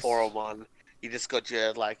it's like Just- 4-on-1. You just got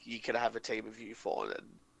your you could have a team of you 4 and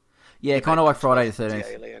Yeah, you kind of make like Friday the choices 13th.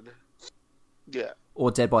 the alien. Yeah.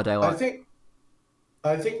 Or Dead by I Daylight. think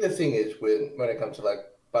the thing is when it comes to like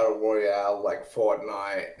Battle Royale, like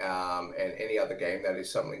Fortnite, and any other game that is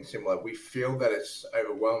something similar, we feel that it's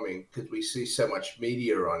overwhelming because we see so much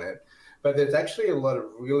media on it. But there's actually a lot of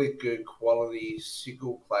really good quality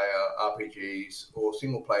single player RPGs or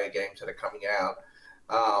single player games that are coming out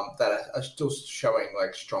that are still showing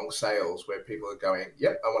like strong sales where people are going,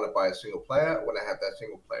 yep, I want to buy a single player, I want to have that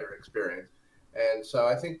single player experience. And so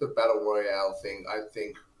I think the Battle Royale thing,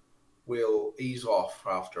 will ease off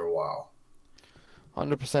after a while.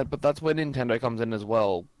 100%, but that's where Nintendo comes in as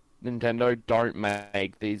well. Nintendo don't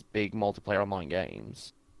make these big multiplayer online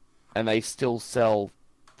games, and they still sell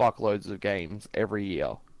fuckloads of games every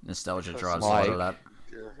year. Nostalgia Because, drives a lot of that.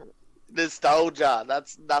 Nostalgia,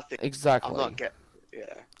 that's nothing. Exactly. I'm not getting yeah.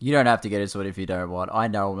 You don't have to get into it if you don't want. I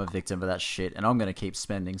know I'm a victim of that shit, and I'm going to keep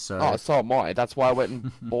spending, so... Oh, so am I. That's why I went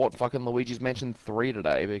and bought fucking Luigi's Mansion 3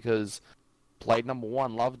 today, because played number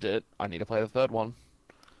 1, loved it. I need to play the third one.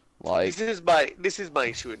 Like, This is my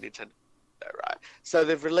issue with Nintendo, right? So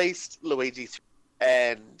they've released Luigi 3,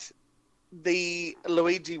 and the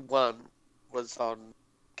Luigi 1 was on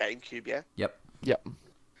GameCube, yeah? Yep. yep.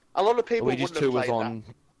 A lot of people Luigi's wouldn't 2 have was played on...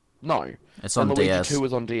 No. It's And on Luigi DS. 2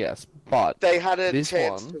 was on DS, but... that. They had a This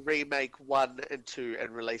chance one- to remake 1 and 2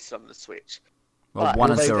 and release it on the Switch. Well, But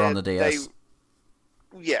 1 and they 2 are on the did- DS.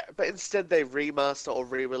 Yeah, but instead they remaster or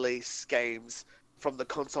re-release games from the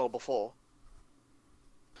console before.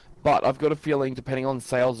 But I've got a feeling, depending on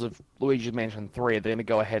sales of Luigi's Mansion 3, they're going to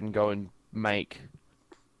go ahead and go and make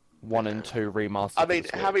 1 and 2 remastered. I for the mean,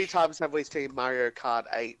 how many Switch. times have we seen Mario Kart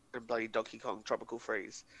 8 and bloody Donkey Kong Tropical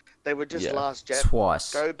Freeze? They were just Yeah. last gen.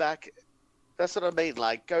 Twice. Go back. That's what I mean.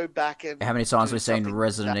 Like, go back and. How many times do have we seen something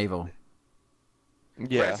Resident that- Evil?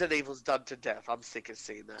 Yeah. Resident Evil's done to death. I'm sick of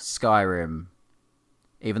seeing that. Skyrim.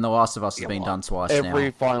 Even The Last of Us has Yeah, been well, done twice Every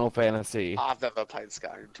now. Final Fantasy. I've never played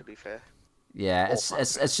Skyrim, to be fair. Yeah, Or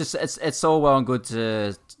it's just it's all well and good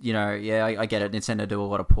to, you know, yeah, I get it. Nintendo do a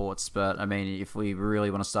lot of ports, but I mean, if we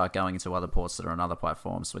really want to start going into other ports that are on other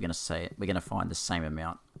platforms, we're gonna find the same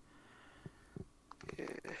amount.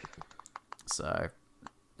 So,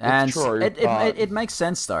 and true, it but- makes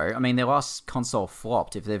sense though. I mean, their last console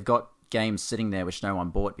flopped. If they've got games sitting there which no one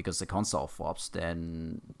bought because the console flops,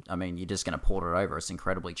 then I mean, you're just gonna port it over. It's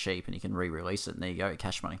incredibly cheap, and you can re-release it, and there you go,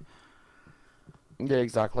 cash money. Yeah,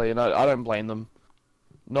 exactly, and I don't blame them.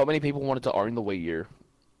 Not many people wanted to own the Wii U,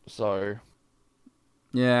 so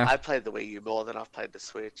Yeah, I played the Wii U more than I've played the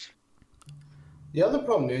Switch. The other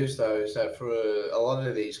problem is, though, is that for a lot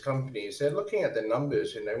of these companies, they're looking at the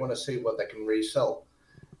numbers and they want to see what they can resell.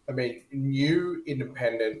 I mean, new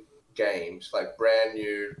independent games, like brand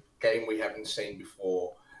new game we haven't seen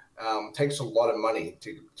before, takes a lot of money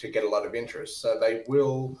to get a lot of interest. So they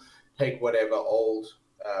will take whatever old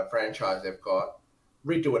franchise they've got,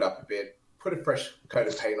 redo it up a bit, put a fresh coat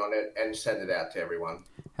of paint on it, and send it out to everyone.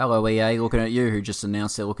 hello EA, looking at you, who just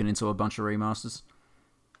announced they're looking into a bunch of remasters.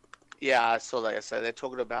 Yeah, I saw that. So they're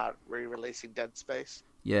talking about re-releasing Dead Space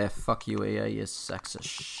Yeah, fuck you EA, you sacks of in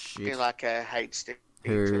shit. like a HD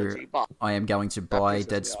Who- trilogy. But I am going to buy pisses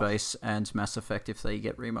Dead me off. Space and Mass Effect if they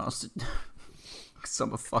get remastered. Because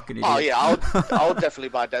I'm a fucking idiot. oh yeah, I'll definitely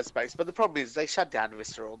buy Dead Space. But the problem is they shut down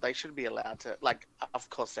Visceral. They shouldn't be allowed to. Like, of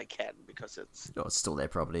course they can because it's Oh, it's still their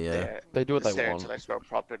property, yeah. they do what it's they their want. intellectual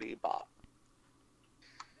property. But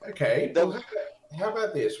Okay, The- well, how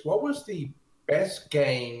about this? What was the best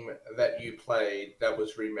game that you played that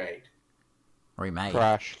was remade? Remade.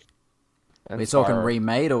 Crash. And We're talking Spyro.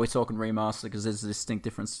 remade or we're talking remaster? Because there's a distinct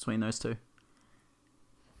difference between those two.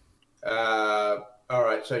 All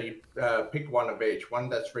right, so you pick one of each. One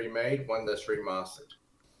that's remade, one that's remastered.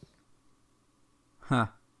 Huh.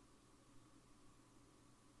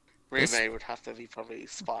 This- remake would have to be probably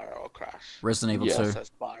Spyro or Crash. Resident Evil Yeah. 2. So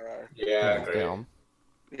Spyro. Yeah, I Hands agree. down.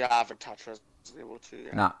 Yeah, I haven't touched Resident Evil 2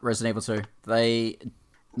 yet. Nah, Resident Evil 2. They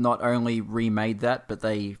not only remade that, but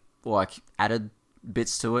they, like, added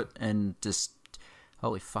bits to it and just...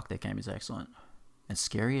 Holy fuck, that game is excellent. And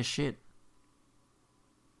scary as shit.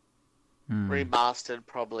 Remastered,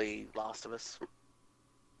 probably Last of Us.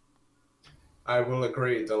 I will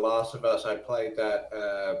agree. The Last of Us, I played that,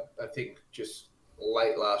 I think, just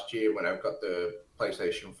late last year when I got the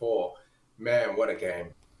PlayStation 4. Man, what a game.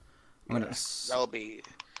 That'll be...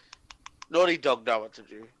 Naughty Dog know what to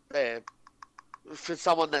do. For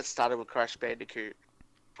someone that started with Crash Bandicoot,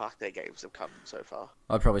 fuck, their games have come so far.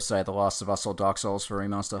 I'd probably say The Last of Us or Dark Souls for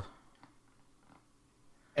remaster.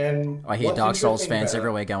 And I hear what's Dark Souls interesting fans about it-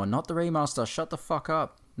 everywhere going, not the remaster, shut the fuck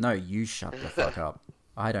up. No, you shut the fuck up.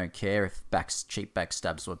 I don't care if cheap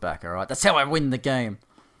backstabs were back, alright? That's how I win the game.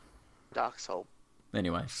 Dark Souls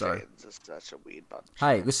Anyway, so... fans are such a weird bunch.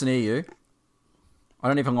 Hey, listen to you. I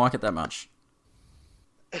don't even like it that much.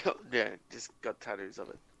 Yeah, just got tattoos of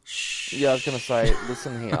it. Yeah, I was gonna say,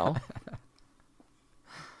 listen here.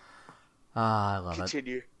 Ah, I love it.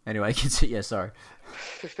 Continue. Anyway, continue. Yeah, sorry.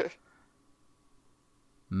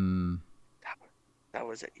 That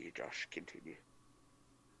was at you, Josh. Continue.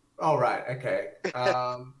 All right, okay.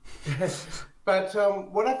 But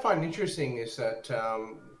what I find interesting is that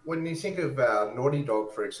when you think of Naughty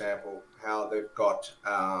Dog, for example, how they've got,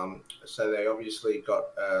 so they obviously got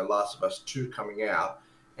Last of Us 2 coming out,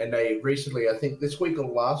 and they recently, I think this week or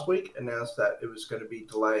last week, announced that it was going to be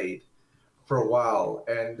delayed for a while,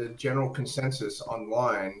 and the general consensus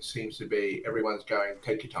online seems to be everyone's going,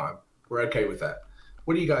 take your time. We're okay with that.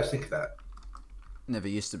 What do you guys think of that? Never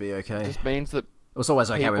used to be okay. It just means that It was always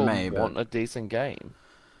okay people with me, want but... a decent game.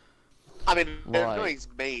 I mean, it Right. annoys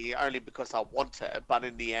me only because I want it, but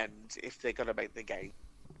in the end, if they're going to make the game,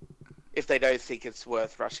 if they don't think it's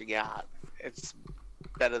worth rushing out, it's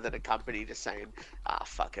better than a company just saying,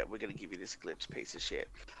 fuck it, we're going to give you this glimpse piece of shit,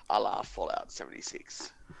 a la Fallout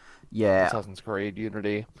 76. Yeah, Assassin's Creed,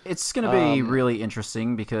 Unity. it's going to be really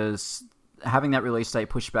interesting because having that release date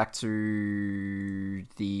pushed back to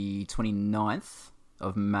the 29th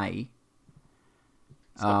of May...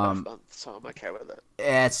 It's not my month, so I'm okay with it.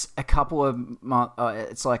 It's a couple of months...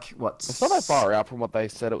 it's like, what? It's not that far out from what they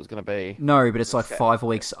said it was going to be. No, but it's like Okay. 5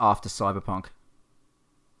 weeks after Cyberpunk.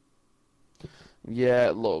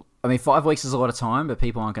 Yeah, look, I mean, 5 weeks is a lot of time, but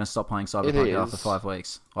people aren't going to stop playing Cyberpunk It after is. 5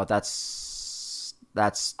 weeks. Like, that's...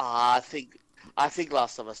 I think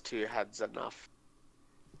Last of Us 2 has enough.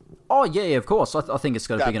 Oh, yeah, of course. I think it's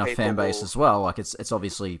got a That big enough fan people base will- as well. Like, it's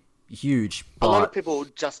obviously huge, A lot of but people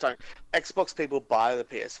just don't. Xbox people buy the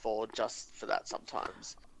PS4 just for that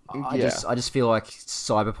sometimes. I yeah. just feel like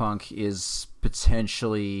Cyberpunk is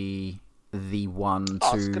potentially the one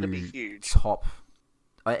Oh, to it's gonna be huge. top...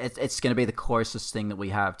 It's going to be the closest thing that we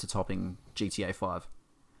have to topping GTA 5.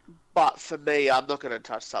 But for me, I'm not going to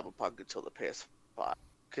touch Cyberpunk until the PS5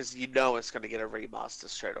 because you know it's going to get a remaster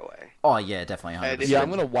straight away. Oh, yeah, definitely. 100%. And if yeah, I'm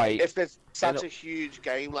going to wait. If it's such And a huge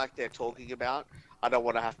game like they're talking about, I don't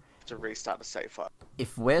want to have to restart a save file.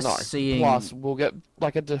 If we're No, seeing... plus we'll get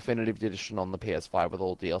like a definitive edition on the PS5 with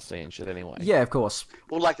all DLC and shit anyway. Yeah, of course.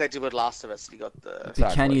 Well, like they did with Last of Us, you got the.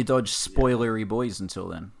 Exactly. Can you dodge spoilery boys until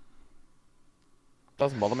then?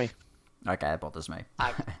 Doesn't bother me. Okay, that bothers me.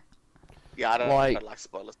 Yeah, I don't Like- like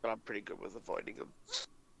spoilers, but I'm pretty good with avoiding them.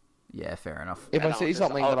 Yeah, fair enough. If I And I'll see just-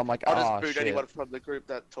 something that I'm like, I'll ah, just boot shit. anyone from the group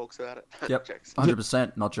that talks about it. Yep, Jokes.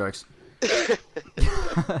 100%, not jokes.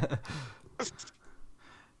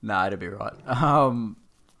 Nah, it'll be right.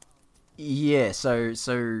 Yeah,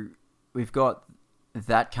 so we've got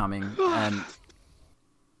that coming, and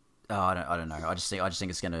I don't know. I just think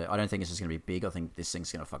it's gonna. I don't think it's just gonna be big. I think this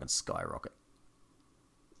thing's gonna fucking skyrocket.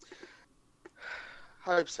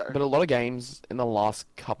 Hope so. But a lot of games in the last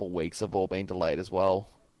couple weeks have all been delayed as well.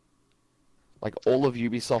 Like all of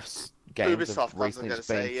Ubisoft's games Ubisoft, I have was recently gonna just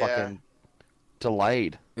been say, yeah. fucking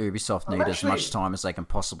delayed. Ubisoft I'm need as actually- much time as they can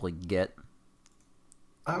possibly get.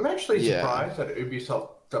 I'm actually Yeah. surprised that Ubisoft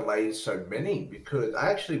delayed so many because I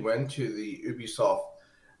actually went to the Ubisoft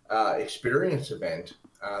experience event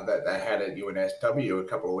that they had at UNSW a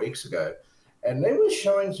couple of weeks ago, and they were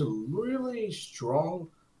showing some really strong,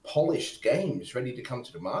 polished games ready to come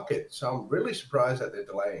to the market. So I'm really surprised that they're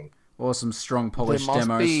delaying. Or some strong polished there must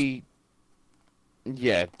demos. be,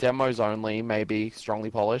 yeah, demos only, maybe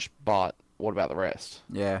strongly polished, but what about the rest?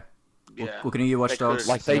 Yeah. Yeah. Looking at you, Watch They Dogs. could-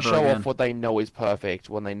 Like they never show again. off what they know is perfect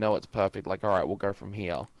when they know it's perfect. Like, all right, we'll go from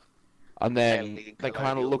here, and then Alien they kind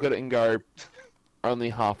of Colonial. look at it and go, only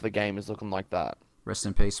half the game is looking like that. Rest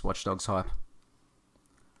in peace, Watch Dogs hype.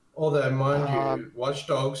 Although, mind you, Um, Watch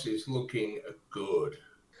Dogs is looking good.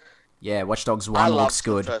 Yeah, Watch Dogs I 1 loved looks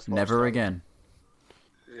the good. first Watch Never Dogs. again.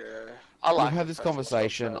 Yeah. I like We've had the this first Watch Dogs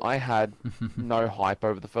conversation. better. I had no hype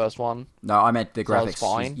over the first one. No, I meant the So it's graphics.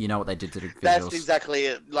 fine. You know what they did to the visuals. That's exactly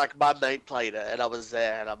it. Like my mate played it, and I was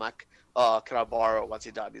there, and I'm like, "Oh, can I borrow it once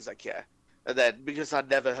you're done?" He's like, "Yeah." And then because I'd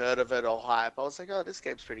never heard of it or hype, I was like, oh, this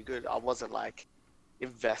game's pretty good. I wasn't like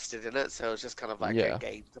invested in it, so it was just kind of like Yeah. a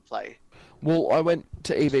game to play. Well, I went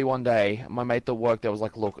to EB one day. My mate that worked there was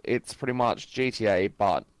like, "Look, it's pretty much GTA,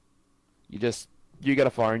 but you get a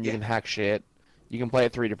phone, you Yeah. can hack shit, you can play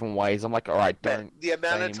it 3 different ways." I'm like, "All right, But don't." the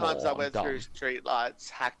amount say of times I anymore, went I'm through done. streetlights,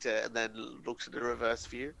 hacked it, and then looked at the reverse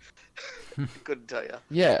view, couldn't tell you.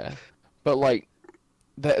 Yeah, but like,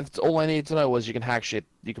 that's all I needed to know was you can hack shit,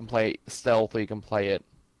 you can play it stealth, or you can play it,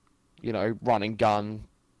 run and gun.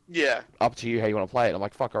 Yeah. Up to you how you want to play it. I'm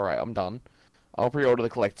like, fuck, all right, I'm done. I'll pre-order the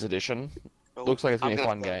collector's edition. Oh, Looks like it's gonna I'm be a gonna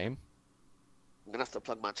fun have to- game. I'm gonna have to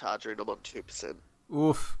plug my charger in. I'm on 2%.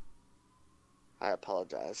 Oof. I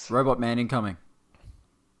apologize. Robot man incoming.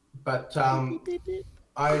 But I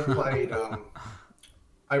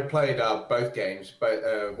played both games,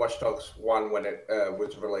 but Watch Dogs 1 when it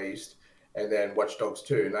was released, and then Watch Dogs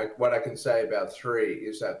 2. And what I can say about 3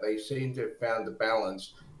 is that they seem to have found the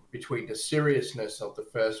balance between the seriousness of the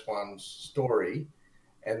first one's story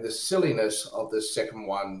and the silliness of the second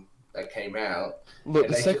one that came out. Look,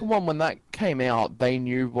 And the they second one, when that came out, they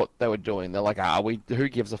knew what they were doing. They're like, who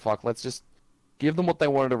gives a fuck? Let's just give them what they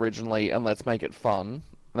wanted originally, and let's make it fun.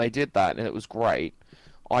 And they did that, and it was great.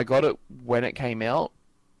 I got it when it came out,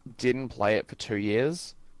 didn't play it for 2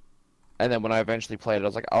 years, and then when I eventually played it, I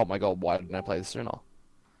was like, oh my god, why didn't I play this sooner?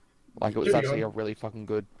 Like, it was To be actually honest- a really fucking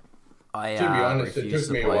good... I To be honest, it refuse took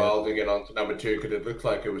to me a play it. while to get on to number 2 because it looked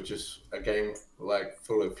like it was just a game like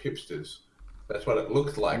full of hipsters. That's what it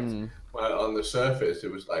looked like. On the surface.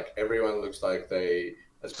 It was like everyone looks like they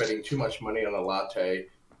are spending too much money on a latte,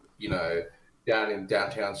 down in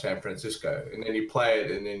downtown San Francisco. And then you play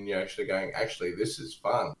it and then you're actually going, actually, this is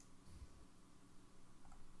fun.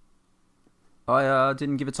 I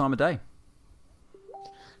didn't give it time of day.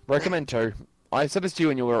 Recommend 2. I said this to you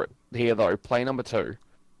when you were here, though. Play number 2.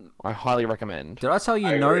 I highly recommend. Did I tell you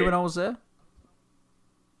I no agree. when I was there?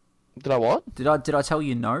 Did I what? Did I tell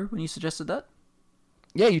you no when you suggested that?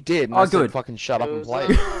 Yeah, you did. And Oh, I said, good. fucking shut up and It was, play.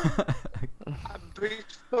 I'm pretty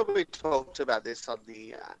sure we talked about this on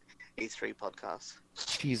the E3 podcast.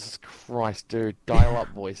 Jesus Christ, dude. Dial up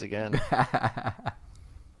voice again.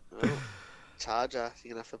 Oh, charger,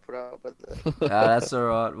 you're gonna have to put up with it. That's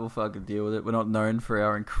alright, we'll fucking deal with it. We're not known for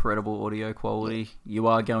our incredible audio quality. You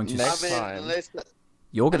are going to... Next I mean, time.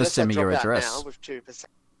 You're going to unless send me I your drop out address. now with 2%.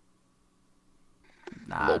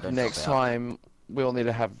 Nah, Look, don't next drop out. time, we'll need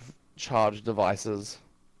to have charged devices.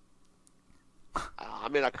 I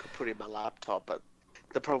mean, I could put in my laptop, but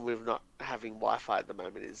the problem with not having Wi-Fi at the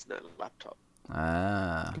moment is no laptop.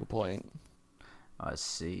 Ah, Good point. I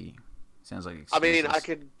see. Sounds like I mean, excuses. I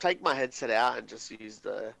could take my headset out and just use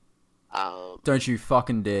the Don't you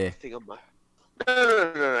fucking dare. thing on my.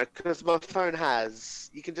 No, because my phone has.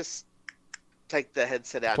 You can just take the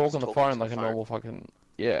headset out. Talk and on the just phone into like a normal fucking...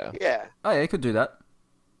 Yeah. Yeah, Oh yeah, you could do that.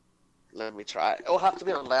 let me try it. It'll have to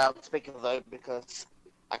be on loudspeaker though, because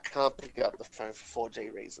I can't pick up the phone for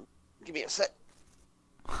 4G reason. Give me a sec.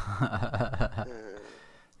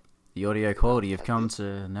 The audio quality you've come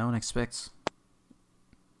to no one expects.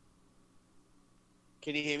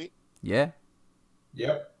 Can you hear me? Yeah?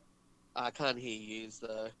 Yep. I can't hear you,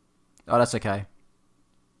 though. Oh, that's okay.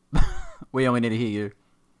 We only need to hear you.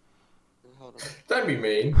 Hold on. Don't be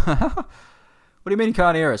mean. What do you mean you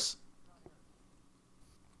can't hear us?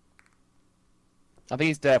 I think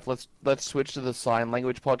he's deaf. Let's switch to the sign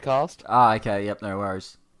language podcast. Ah, okay, yep, no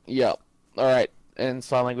worries. Yep. Alright. And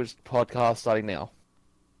sign language podcast starting now.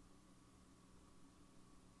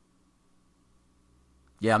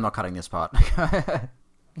 Yeah, I'm not cutting this part.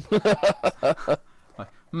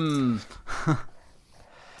 Hmm.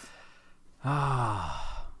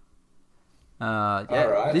 Ah. Yeah.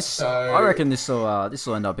 Alright, This, so- I reckon this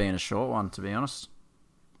will end up being a short one. To be honest,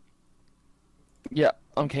 Yep.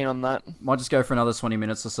 I'm keen on that. might just go for another 20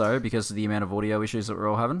 minutes or so because of the amount of audio issues that we're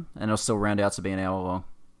all having, and it'll still round out to be an hour long.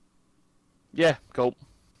 Yeah, cool.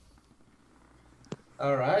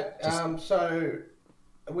 All right. So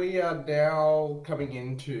we are now coming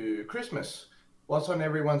into Christmas. What's on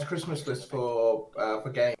everyone's Christmas list for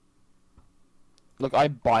games? Look, I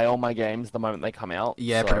buy all my games the moment they come out.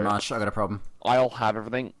 Yeah, so pretty much. I got a problem. I'll have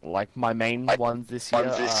everything. Like, my main ones this year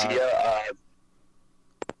are...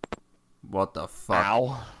 What the fuck?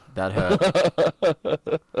 Ow. That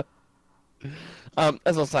hurt.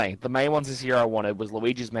 As I was saying, the main ones this year I wanted was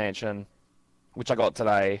Luigi's Mansion, which I got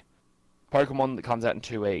today, Pokemon that comes out in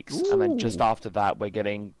 2 weeks, and then just Ooh. after that we're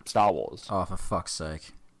getting Star Wars. Oh, for fuck's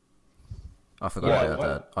sake! I forgot Yeah, about what?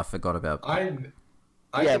 that. I forgot about. I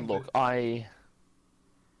Yeah, can- look, I've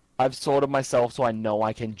sorted myself so I know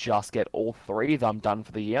I can just get all 3. Then I'm done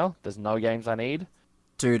for the year. There's no games I need.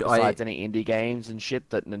 Dude, besides any indie games and shit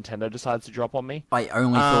that Nintendo decides to drop on me. I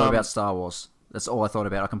only thought about Star Wars. That's all I thought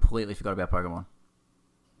about. I completely forgot about Pokemon.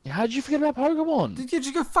 How did you forget about Pokemon? Did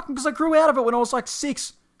you go fucking because I grew out of it when I was like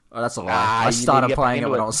 6? Oh, that's a lie. Nah, I you need to started get back playing it into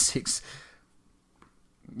when it. I was 6.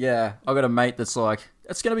 Yeah, I got a mate that's like,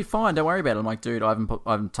 it's gonna be fine. Don't worry about it. I'm like, dude, I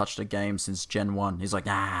haven't touched a game since Gen 1. He's like,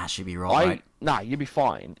 nah, she'll be right. Mate. Nah, you'll be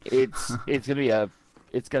fine. It's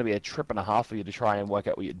gonna be a trip and a half for you to try and work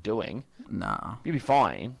out what you're doing. Nah. You'll be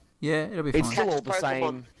fine. Yeah, it'll be It's fine. still all Catch the Pokemon.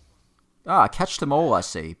 same. Ah, catch them all, I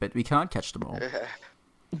see, but we can't catch them all.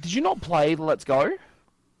 Did you not play Let's Go?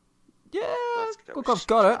 Yeah, Let's go look, I've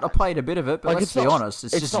got it. I shite. played a bit of it, but Like, let's it's be not- honest,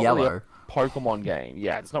 it's it's just not really yellow. a Pokemon game.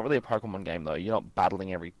 Yeah, it's not really a Pokemon game though. You're not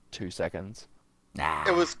battling every 2 seconds. Nah.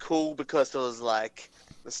 It was cool because it was like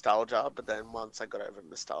nostalgia, but then once I got over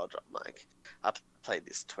nostalgia, I'm like, I played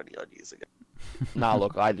this 20 odd years ago. Nah,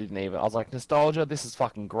 look, I didn't even. I was like, nostalgia. This is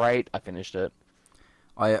fucking great. I finished it.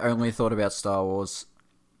 I only thought about Star Wars.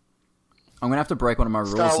 I'm gonna have to break one of my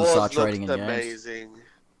rules Star and Wars start looked trading in games. amazing.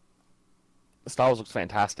 Star Wars looks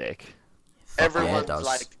fantastic. Fuck yeah, it Everyone's does.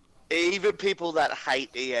 like, even people that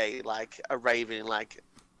hate EA, like, are raving like,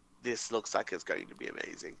 this looks like it's going to be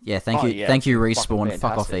amazing. Yeah, thank Oh, you, yeah, thank you, it's fucking Respawn.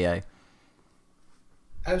 Fuck off, E fantastic.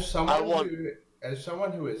 EA. As someone want- as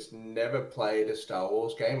someone who has never played a Star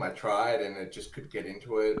Wars game, I tried and it just could get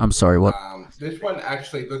into it. I'm sorry, what? This one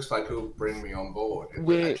actually looks like it'll bring me on board.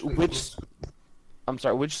 Which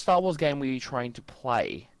Star Wars game were you trying to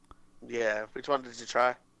play? Yeah, which one did you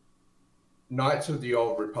try? Knights of the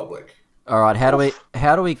Old Republic. All right, how do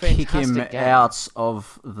we kick him Fantastic game. out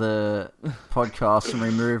of the podcast and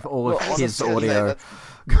remove all of Well, his honestly, audio?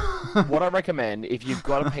 What I recommend, if you've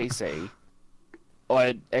got a PC or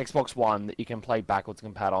an Xbox One that you can play backwards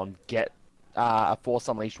compat on, get Force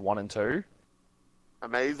Unleashed 1 and 2.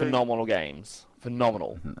 Amazing. Phenomenal games.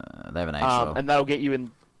 Phenomenal. They haven't aged well. And that'll get you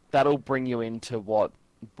in. That'll bring you into what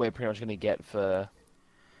we're pretty much going to get for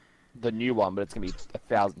the new one, but it's going to be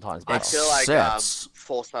 1,000 times I better. feel like Except-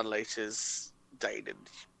 Force Unleashed is dated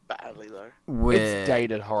badly though. Where It's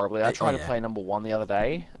dated horribly. I tried to yeah. play number 1 the other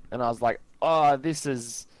day, and I was like, oh, this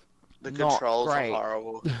is The not controls great. are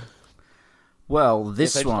horrible. Well,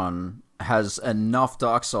 this they just- one has enough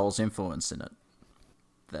Dark Souls influence in it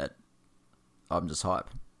that I'm just hype.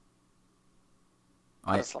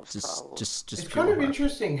 I just love Star Wars. just It's pure kind of hype.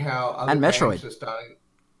 interesting how other And games Metroid.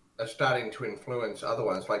 are starting to influence other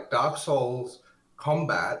ones. Like Dark Souls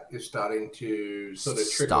combat is starting to sort of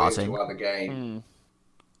trickle into other games.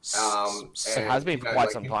 It has been for quite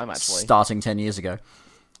some time, actually. Starting 10 years ago.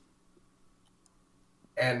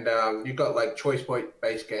 And you've got like choice point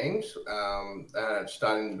based games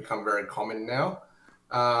starting to become very common now.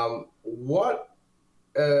 What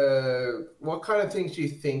kind of things do you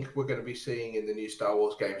think we're going to be seeing in the new Star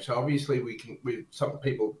Wars game? So obviously some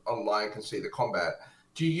people online can see the combat.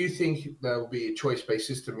 Do you think there will be a choice based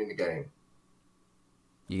system in the game?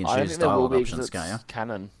 You I can don't choose think there will dialogue be because options, it's can't you?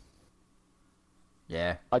 canon.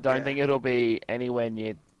 Yeah. I don't Yeah. think it'll be anywhere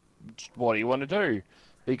near what do you want to do,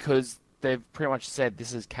 because they've pretty much said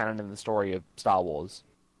this is canon in the story of Star Wars.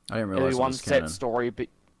 I didn't It'll realize be it one was set canon. story, but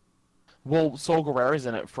well, Saul Guerrera's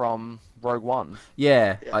in it from Rogue One,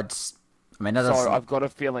 Yeah, Yeah. I mean, that's so I've got a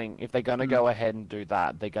feeling if they're gonna go ahead and do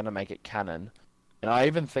that, they're gonna make it canon. And I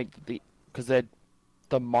even think that because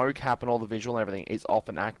the mocap and all the visual and everything is off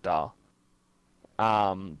an actor.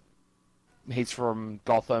 He's from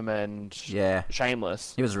Gotham and yeah.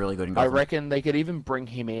 Shameless. He was really good in I Gotham. reckon they could even bring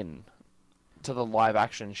him in to the live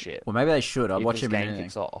action shit. Well, maybe they should. I'd if watch this him in game anything.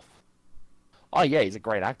 kicks off. Oh yeah, he's a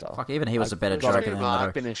great actor. Fuck, even he was a better gotta Joker than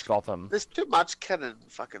Leto. finish Gotham. There's too much canon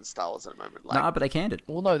fucking Star Wars at the moment. Like, Nah, but they canned it.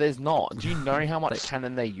 Well, no, there's not. Do you know how much They-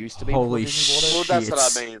 canon there used to be? Holy before Disney bought well, it? that's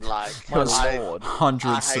what shit. I mean. Like, My I lord.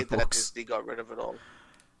 Hundreds hate of that books. Disney got rid of it all.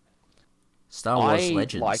 Star Wars I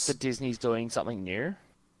Legends. like that Disney's doing something new,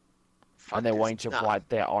 Fuck and they're this. wanting to Nah, write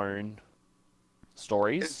their own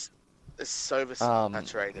stories. It's so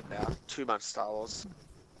oversaturated now. Too much Star Wars.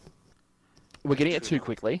 We're getting it too too much.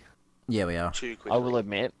 quickly. Yeah, we are. Too quickly. I will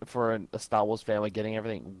admit, for a Star Wars fan, we're getting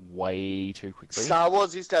everything way too quickly. Star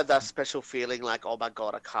Wars used to have that special feeling like, oh my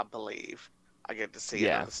god, I can't believe I get to see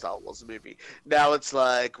Yeah. another Star Wars movie. Now it's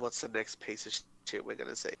like, what's the next piece of shit we're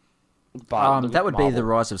gonna see? But look That at would be the Marvel.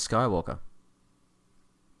 Rise of Skywalker.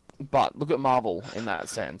 But look at Marvel in that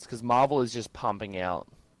sense, because Marvel is just pumping out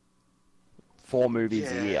 4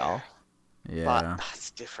 movies a year. Yeah. But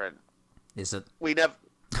that's different. Is it? We never.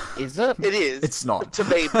 Is it? It is. It's not. To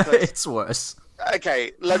me, because It's worse.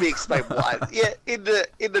 okay, let me explain why. Yeah, in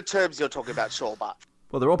the terms you're talking about, sure, but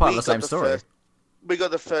Well, they're all part of we the same got story. we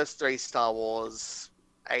got the first 3 Star Wars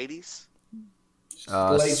 80s.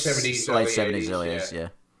 late 70s, late early 70s, 80s, early yeah. 80s, yeah.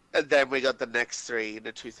 And then we got the next three in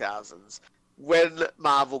the 2000s. When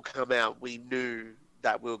Marvel come out, we knew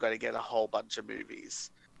that we were going to get a whole bunch of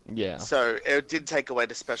movies. Yeah. So it did take away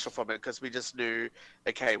the special from it because we just knew,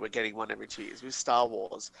 okay, we're getting one every 2 years. With Star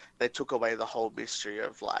Wars, they took away the whole mystery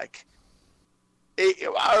of like.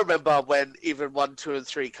 I remember when even 1, 2, and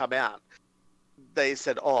 3 come out, they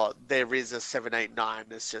said, "Oh, there is a 7, 8, 9.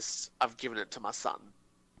 It's just I've given it to my son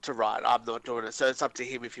to write. I'm not doing it, so it's up to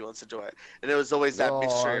him if he wants to do it." And there was always that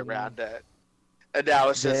mystery around it. And now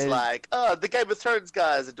it's just like, oh, the Game of Thrones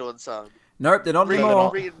guys are doing something. Nope, they're not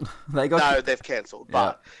anymore. They got No, they've cancelled.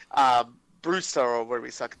 Yeah. But Brewster, or whatever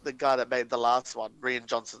he's like, the guy that made the last one, Rian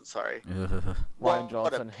Johnson, sorry. Ryan What a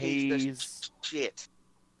Johnson, piece of he's shit.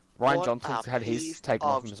 Ryan What Johnson's a had his piece taken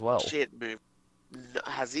off of him as well. Shit movie.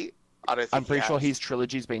 Has he? I don't think I'm pretty he sure has. his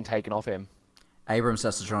trilogy's been taken off him. Abrams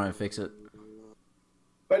has to try and fix it.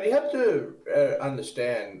 But you have to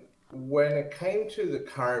understand, when it came to the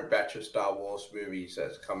current batch of Star Wars movies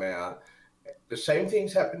that's come out, the same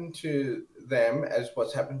things happened to them as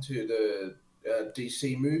what's happened to the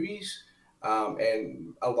DC movies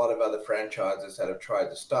and a lot of other franchises that have tried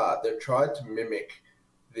to start. They've tried to mimic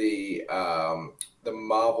the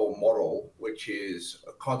Marvel model, which is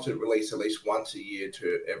a constant release at least once a year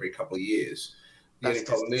to every couple of years. The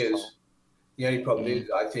only problem is,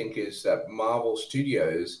 I think, is that Marvel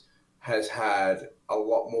Studios has had a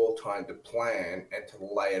lot more time to plan and to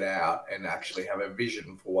lay it out and actually have a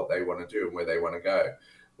vision for what they want to do and where they want to go,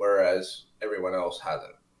 whereas everyone else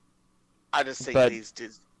hasn't. I just think But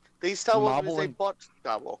these Star Wars Marvel movies, they and- bought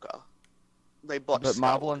Skywalker. They bought But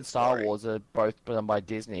Marvel and Star Skywalker, Wars are both done by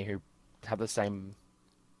Disney, who have the same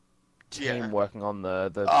team Yeah. working on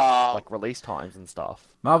the Uh, like release times and stuff.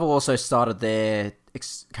 Marvel also started their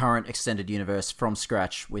current extended universe from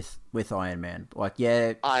scratch with Iron Man. Like,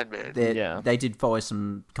 yeah, Iron Man. they did follow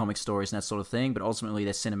some comic stories and that sort of thing, but ultimately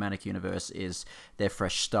their cinematic universe is their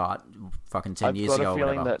fresh start. Fucking 10 I've years got a ago or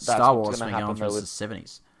feeling whatever. that that's Star what's Wars gonna been going happen, from though, the with-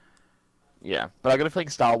 70s. Yeah, but I got a feeling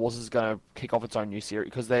Star Wars is going to kick off its own new series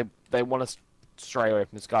because they want to stray away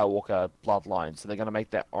from the Skywalker bloodline, so they're going to make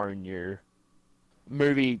their own new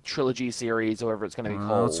movie trilogy series, or whatever it's going to be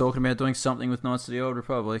called. Talking about doing something with Knights of the Old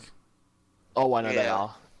Republic. Oh, I know they Yeah.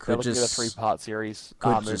 are. Could They're looking at a just- 3-part series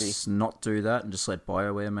Could movie. just not do that and just let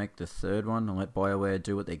BioWare make the third one and let BioWare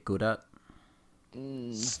do what they're good at.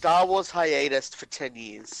 Star Wars hiatus for 10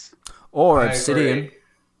 years. Or I Obsidian. agree.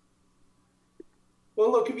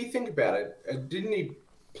 Well, look, if you think about it, Disney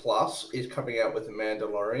Plus is coming out with The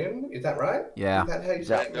Mandalorian. Is that right? Yeah. Is that how you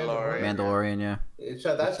say it? Mandalorian. Mandalorian, yeah.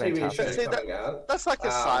 So that's TV fantastic. show See, coming out. That's like a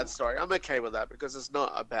Um, side story. I'm okay with that because it's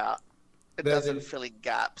not about. It There's doesn't a- fill in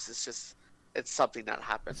gaps. It's just. It's something that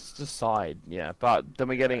happens. It's just side, yeah. But then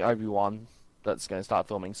we're getting Obi-Wan that's going to start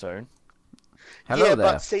filming soon. Hello yeah,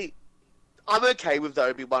 there. but see, I'm okay with the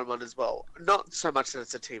Obi-Wan one as well. Not so much that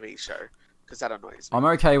it's a TV show because that annoys me. I'm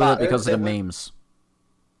okay with But it because of the there- memes.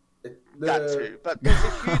 That too, but there's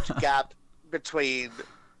a huge gap between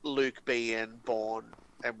Luke being born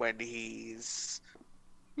and when he's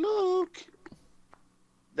Luke.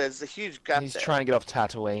 There's a huge gap He's there. trying to get off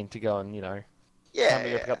Tatooine to go and, time to go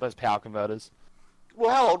Yeah. pick up those power converters.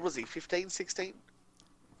 Well, how old was he? 15, 16?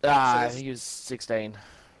 there's- He was 16. So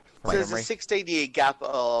From there's a memory. 16-year gap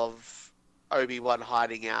of Obi-Wan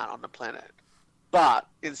hiding out on the planet. But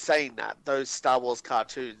in saying that, those Star Wars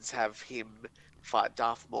cartoons have him fight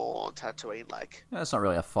Darth Maul on Tatooine like That's not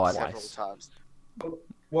really a fight. several times.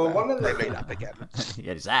 Well, one of They meet the up again. He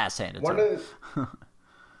had his ass handed one to him. of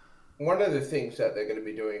one of the things that they're going to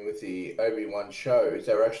be doing with the Obi-Wan show is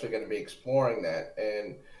they're actually going to be exploring that.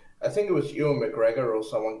 And I think it was Ewan McGregor or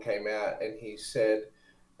someone came out and he said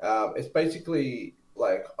it's basically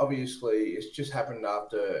like, obviously it's just happened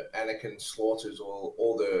after Anakin slaughters all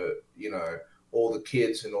the all the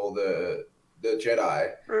kids and all the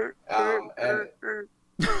Jedi,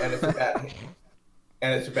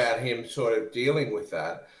 and it's about him sort of dealing with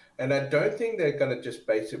that. And I don't think they're going to just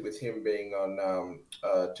base it with him being on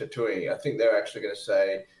Tatooine. I think they're actually going to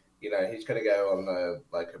say, he's going to go on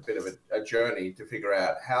a bit of a journey to figure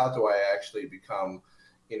out, how do I actually become,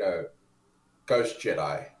 Ghost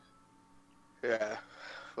Jedi. Yeah.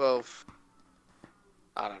 Well,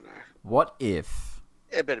 I don't know. What if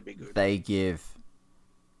It better be good.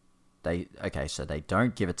 so they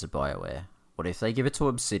don't give it to BioWare. What if they give it to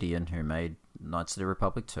Obsidian, who made Knights of the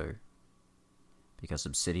Republic 2? Because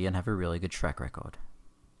Obsidian have a really good track record.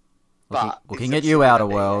 But Looking is at you, Obsidian Outer a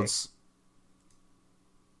big Worlds.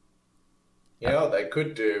 You know what they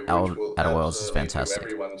could do, which Outer will Worlds is absolutely do fantastic.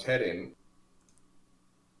 everyone's head in.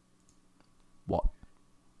 What?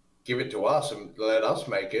 give it to us and let us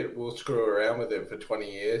make it. We'll screw around with it for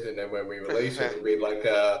 20 years, and then when we release it, it'll be like,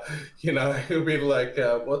 it'll be like,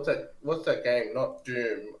 what's that game? Not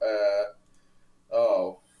Doom. I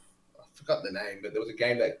forgot the name, but there was a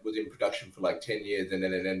game that was in production for like 10 years, and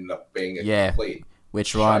then it ended up being a complete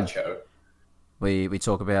which one? show. We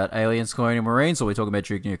talk about Aliens, Colonial Marines, or we talk about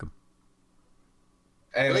Duke Nukem?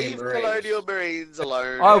 Leave Colonial Marines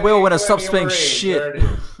alone. I will when it stops being Marines, shit. there it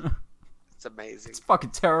is. It's amazing. It's fucking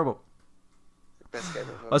terrible. Best game I've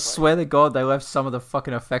ever I played. swear to God, they left some of the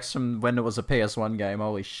fucking effects from when it was a PS1 game.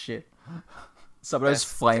 Holy shit. Some of those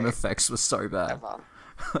Best flame game effects were so bad. Ever.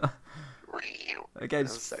 That That was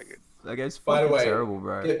game's, so good. that game's By the fucking way, terrible,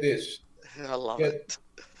 bro. get this. I love Get- it.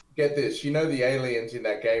 Get this. You know the aliens in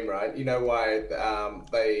that game, right? You know why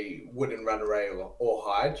they wouldn't run away or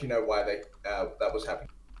hide? You know why that was happening?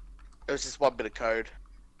 It was just one bit of code.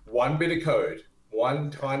 One bit of code,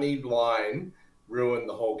 one tiny line ruined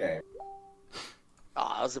the whole game.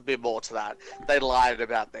 Oh, there was a bit more to that. They lied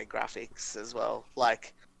about their graphics as well.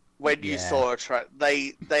 Like when you Yeah. saw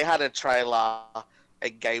they had a trailer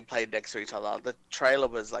and gameplay next to each other. The trailer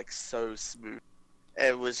was like so smooth.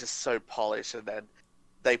 It was just so polished, and then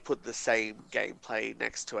they put the same gameplay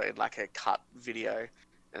next to it in like a cut video,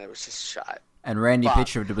 and it was just shite. And Randy But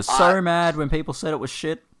Pitchford was so mad when people said it was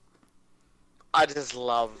shit. I just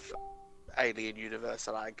love Alien Universe,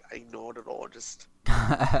 and I ignored it all. Just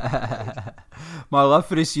My love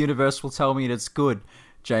for this universe will tell me that it's good.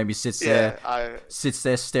 Jamie sits there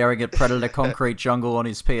staring at Predator Concrete Jungle on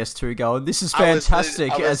his PS2 going, this is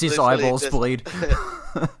fantastic, as his eyeballs bleed.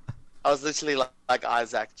 I was literally like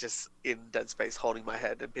Isaac, just in Dead Space, holding my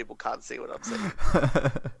head, and people can't see what I'm saying.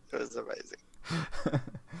 It was amazing.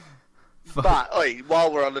 But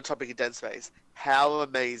while we're on the topic of Dead Space, how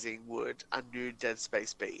amazing would a new Dead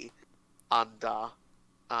Space be under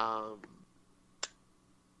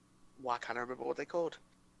why can't I remember what they're called?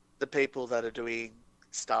 The people that are doing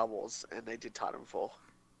Star Wars and they did Titanfall.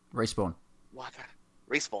 Respawn. Why can't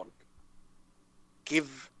Respawn?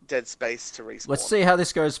 Give Dead Space to Respawn. Let's see how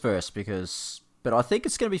this goes first, but I think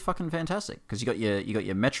it's going to be fucking fantastic because you got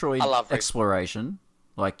your Metroid I love exploration.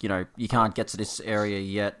 Like, you can't get to this area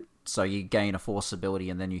yet, so you gain a Force ability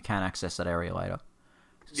and then you can access that area later.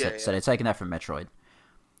 So they're taking that from Metroid.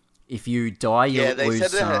 If you die, you'll they lose.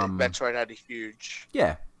 said that Metroid had a huge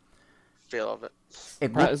feel of it.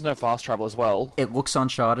 There's no fast travel as well. It looks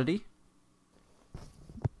Uncharted-y.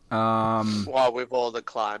 Well, with all the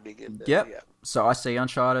climbing and Yep. So I see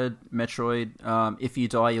Uncharted, Metroid. If you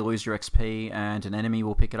die, you lose your XP, and an enemy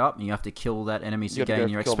will pick it up, and you have to kill that enemy to gain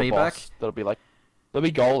your kill the XP boss. back. They'll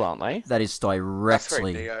be gold, aren't they? That is That's very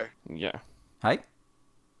directly. Neo. Yeah. Hey,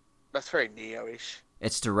 That's very Neo-ish.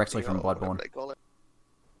 it's directly from Neo, or whatever Bloodborne. they call it.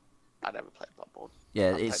 I never played Bloodborne.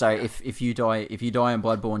 Yeah. I've So played Neo. if you die in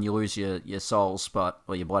Bloodborne, you lose your souls,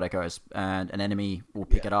 or your blood echoes, and an enemy will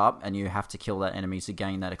pick it up, and you have to kill that enemy to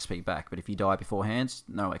gain that XP back. But if you die beforehand,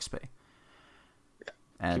 no XP.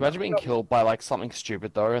 Can And you imagine being killed by like something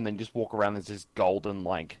stupid though, and then you just walk around as this golden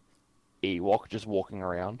like Ewok just walking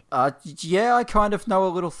around? yeah, I kind of know a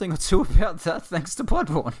little thing or two about that, thanks to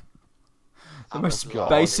Bloodborne. The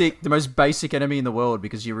most basic enemy in the world,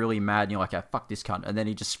 because you're really mad and you're like, fuck this cunt, and then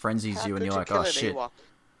he just frenzies How you and could you're like, kill oh an shit. Ewok?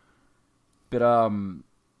 But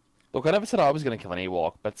Look, I never said I was going to kill an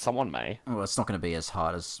Ewok, but someone may. well, it's not going to be as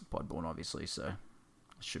hard as Bloodborne, obviously, so it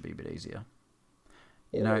should be a bit easier.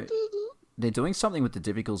 You know, they're doing something with the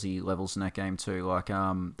difficulty levels in that game too. Like,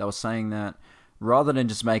 they were saying that rather than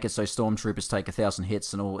just make it so stormtroopers take 1,000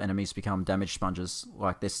 hits and all enemies become damage sponges,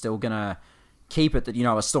 like they're still gonna keep it that a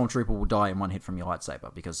stormtrooper will die in one hit from your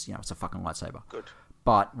lightsaber because it's a fucking lightsaber. Good.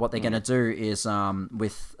 But what they're gonna do is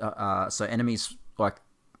so enemies, like,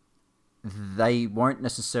 they won't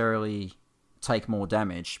necessarily take more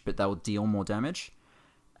damage, but they'll deal more damage,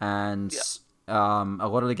 and a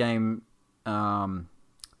lot of the game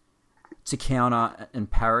to counter and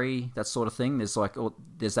parry that sort of thing. There's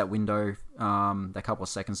that window, that couple of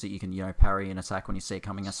seconds that you can parry an attack when you see it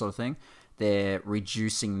coming, that sort of thing. They're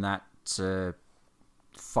reducing that to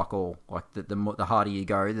fuck all. Like the harder you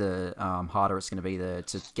go, the harder it's going to be to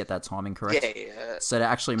get that timing correct. Yeah. So they're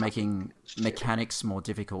actually making mechanics more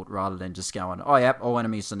difficult rather than just going, oh yep, all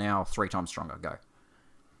enemies are now 3 times stronger. Go.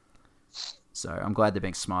 So I'm glad they're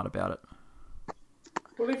being smart about it.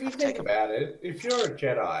 Well, if you think about it, if you're a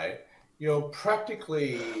Jedi, you're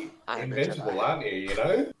practically I'm a invincible, Jedi. aren't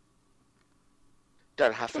you?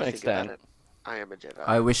 Don't have to To an think about extent. it. I am a Jedi.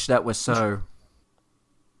 I wish that was so.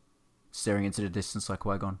 Staring into the distance like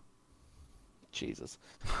Qui-Gon. Jesus.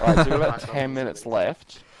 Alright, so we've got about 10 minutes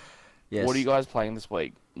left. Yes. What are you guys playing this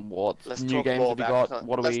week? What Let's new talk games more have you about. got?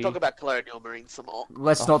 What are Let's we? talk about Colonial Marine some more.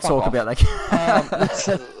 Let's Oh, not fuck talk off. about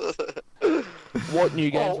that. What new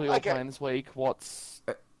games Oh, are we all okay. playing this week? What's?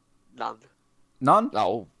 None. None?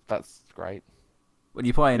 Oh, that's great. What are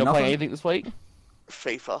you playing? You're not Nothing? playing anything this week?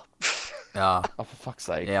 FIFA. Ah, Oh, for fuck's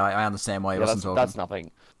sake! yeah, I understand why you Yeah, wasn't talking. that's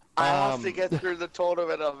nothing. I have to Um, get through the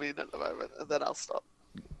tournament I'm in at the moment, and then I'll stop.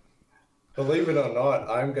 Believe it or not,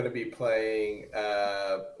 I'm going to be playing.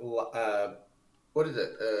 What is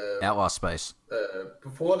it? Outlast Space.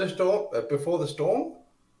 Before the storm. Before the storm.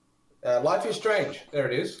 Life is Strange. There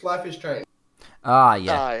it is. Life is Strange. Ah,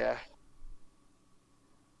 yeah. Ah, yeah.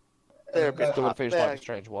 They're a bit Still hard. gonna finish They're- Life is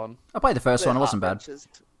Strange 1. I played the first they're one. It wasn't bad. heart-wrenchers.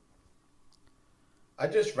 I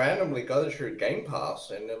just randomly got it through Game Pass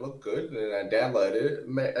and it looked good, and I downloaded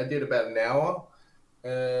it. I did about an hour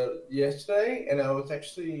yesterday, and I was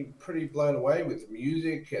actually pretty blown away with the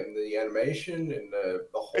music and the animation and the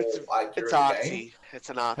whole idea It's of the game. artsy. It's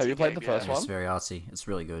an artsy Have you played game, the first yeah. It's one? very artsy. It's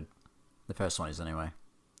really good. The first one is anyway.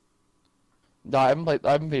 No, I haven't played.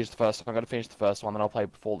 I haven't finished the first one. I'm gonna finish the first one, then I'll play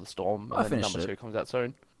Before the Storm. I And then finished number it. 2 comes out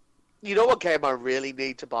soon. You know what game I really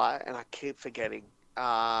need to buy, and I keep forgetting?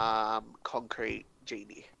 Concrete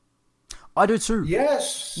Genie. I do too.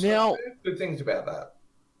 Yes. Now- I've heard good things about that.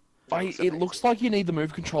 It looks like you need the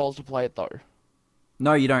move controls to play it though.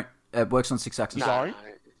 No, you don't. It works on 6 axis. No. No,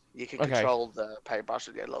 you can Okay. control the paintbrush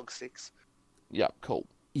and get log 6. Yeah, cool.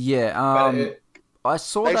 Yeah, But I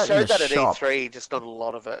saw They that in showed the that at shop. E3, just not a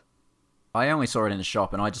lot of it. I only saw it in the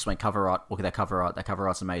shop, and I just went cover art. Look at that cover art. That cover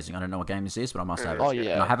art's amazing. I don't know what game this is, but I must have it. Oh, And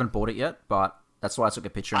yeah. I haven't bought it yet, but that's why I took a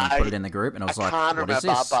picture and I- put it in the group, and I was I like, can't "What is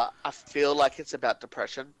remember, this?" but I feel like it's about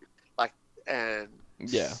depression, and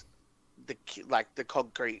Yeah. the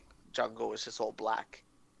concrete jungle is just all black,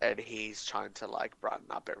 and he's trying to brighten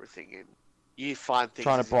up everything, and you find things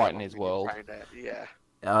Trying to as you go brighten along his and you world. find it. Yeah,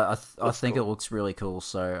 I Looks think cool. it looks really cool,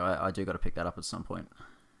 so I do got to pick that up at some point.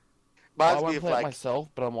 I reminds me won't of play it myself,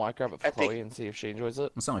 but I might grab it for Epic. Chloe and see if she enjoys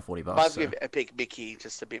it. It's only $40. reminds So. me of Epic Mickey,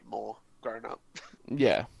 just a bit more grown up.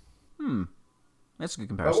 Yeah. That's a good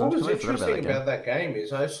But comparison. what was Completely forgot interesting game. about that game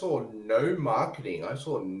is I saw no marketing. I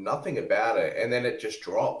saw nothing about it, and then it just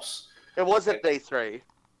drops. It wasn't D3.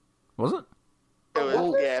 Was it? It was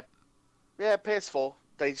was it? yeah, PS4.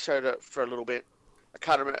 They showed it for a little bit. I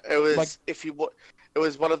can't remember. It was Like- it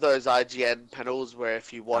was one of those IGN panels where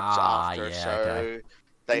if you watch after a yeah, show, okay.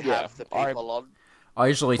 they Yeah, have the I- people on. I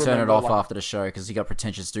usually turn it Remember, off like- after the show because you got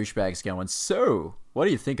pretentious douchebags going, "So, what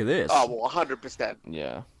do you think of this?" Oh, well, 100%.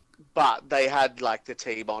 Yeah. But they had the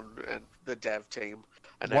team on and the dev team,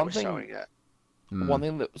 and they One were thing- showing it. Hmm. One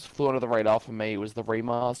thing that flew under the radar for me was the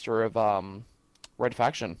remaster of Red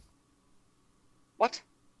Faction. What?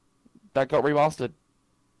 That got remastered.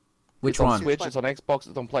 Which It's on one? Switch, it's on Xbox,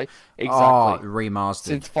 it's on Play. Oh, Exactly. remastered.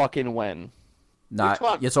 Since fucking when? No, Which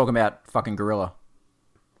one? you're talking about fucking Gorilla.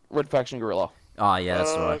 Red Faction Gorilla. Oh, yeah,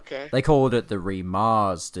 that's Oh, right. okay. They called it the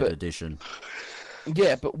remastered But- edition.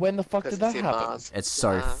 Yeah, but when the fuck 'Cause did that it's in happen? Mars. It's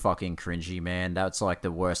so Yeah. fucking cringy, man. That's like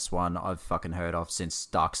the worst one I've fucking heard of since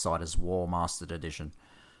Darksiders War Mastered Edition.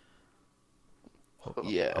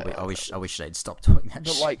 Yeah. I wish they'd stop doing that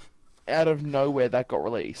But shit. like, out of nowhere, that got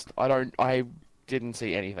released. I didn't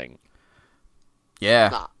see anything. Yeah,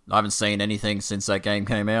 Nah. I haven't seen anything since that game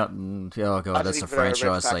came out, and oh I god, didn't that's a even know Red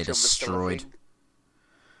franchise they Faction was still a destroyed. thing.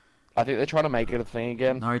 I think they're trying to make it a thing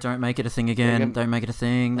again. No, don't make it a thing again. Again. Don't make it a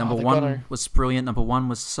thing. Number they're one gonna. was brilliant. Number one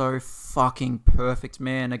was so fucking perfect,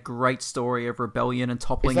 man. A great story of rebellion and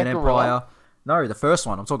toppling that an Guerrilla? empire. No, the first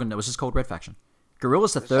one. I'm talking. It was just called Red Faction.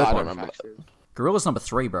 Guerrilla's the third I don't one. remember. Guerrilla's number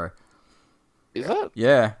 3, bro. Is it?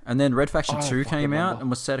 Yeah, and then Red Faction I don't 2 fucking came out remember. and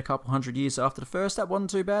was set a couple hundred years after the first. That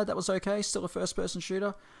wasn't too bad. That was okay. Still a first-person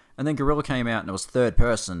shooter. And then Guerrilla came out and it was third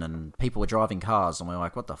person and people were driving cars and we were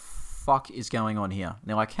like, what the fuck is going on here? And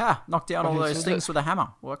they're like, knock down all Okay, those so things with a hammer.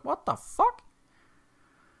 We're like, what the fuck?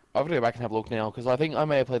 I've got to go back and have a look now because I think I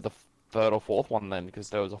may have played the third or fourth one then because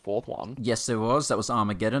there was a fourth one. Yes, there was. That was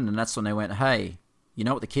Armageddon, and that's when they went, hey, you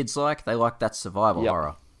know what the kids like? They like that survival Yep.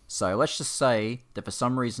 horror. So let's just say that for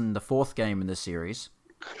some reason, the fourth game in the series,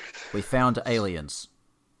 we found aliens.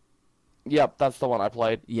 Yep, that's the one I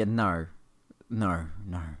played. Yeah, no.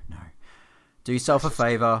 Do yourself a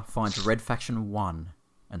favor, find Red Faction 1,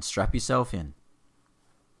 and strap yourself in.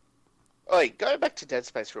 Wait, going back to Dead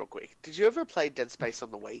Space real quick. Did you ever play Dead Space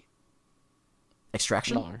on the Wii?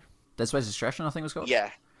 Extraction? No. Dead Space Extraction, I think it was called?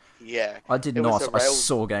 Yeah. Yeah. I did It was not. a I rail-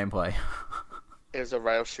 saw gameplay. It was a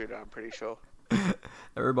rail shooter, I'm pretty sure.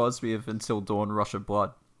 It reminds me of Until Dawn Rush of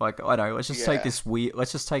Blood. Like, I know, let's just take Yeah. this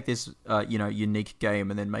unique game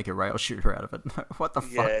and then make a rail shooter out of it. What the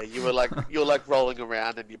fuck? Yeah, you were rolling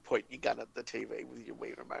around and you point your gun at the TV with your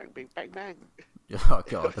Wii remote. Bing, bang, bang. Oh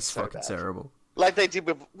god, that's so fucking bad. terrible. Like they did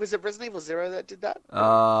with, was it Resident Evil Zero that did that?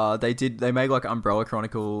 They made like Umbrella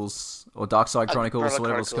Chronicles or Darkside Chronicles, Umbrella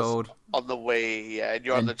whatever it's Chronicles called, on the Wii, yeah, and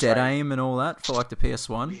you're on and the Dead train. Aim and all that for like the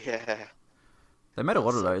PS1. Yeah. They made a lot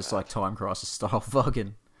of So those bad. like Time Crisis style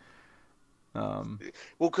fucking. Well,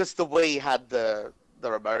 because the Wii had the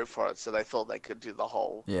remote for it, so they thought they could do the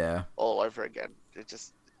whole Yeah. all over again.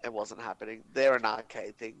 It wasn't happening. They're an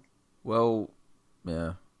arcade thing. Well,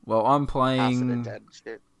 yeah. Well, I'm Acid playing. and dead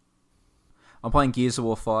shit. I'm playing Gears of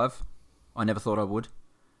War 5. I never thought I would.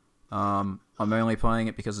 I'm only playing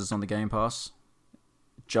it because it's on the Game Pass.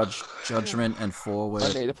 Judgment and 4 were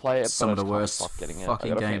I need to play it, some but of the I just can't worst stop getting it. I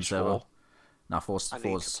fucking gotta games finish ever. 4. Nah, I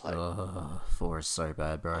need to play. 4 is so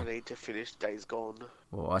bad, bro. I need to finish Days Gone.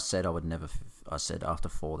 Well, I said I would never. I said after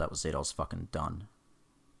 4, that was it. I was fucking done.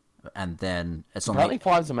 And then it's on Apparently the.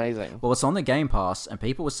 5's amazing. Well, it's on the Game Pass, and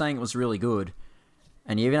people were saying it was really good.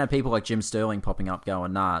 And you even had people like Jim Sterling popping up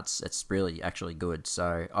going, nah, it's really actually good.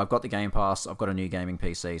 So I've got the Game Pass. I've got a new gaming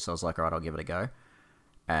PC, so I was like, all right, I'll give it a go.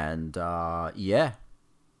 And yeah,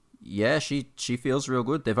 she feels real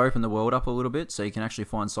good. They've opened the world up a little bit, so you can actually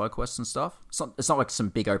find side quests and stuff. It's not like some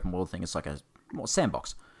big open world thing. It's like a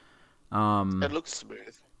sandbox. It looks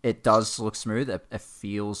smooth. It does look smooth. It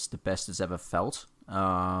feels the best it's ever felt.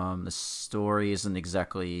 The story isn't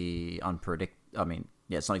exactly I mean,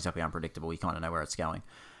 yeah, it's not exactly unpredictable. You kind of know where it's going.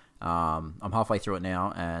 I'm halfway through it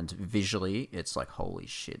now, and visually, it's like, holy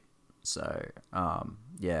shit. So,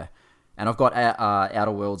 yeah. And I've got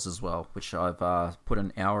Outer Worlds as well, which I've put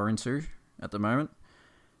an hour into at the moment.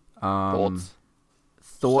 Thoughts?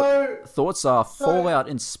 Thoughts are Fallout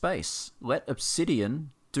in space. Let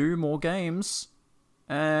Obsidian do more games.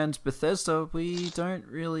 And Bethesda, we don't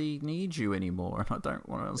really need you anymore. And I don't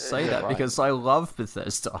want to say that right. because I love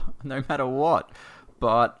Bethesda, no matter what.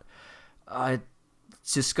 But I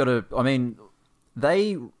just gotta. I mean,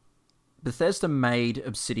 Bethesda made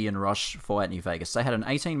Obsidian Rush Fallout New Vegas. They had an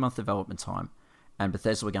 18-month development time, and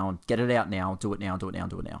Bethesda were going, get it out now, do it now, do it now,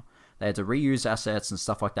 do it now. They had to reuse assets and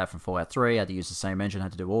stuff like that from Fallout 3, had to use the same engine,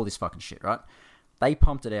 had to do all this fucking shit, right? They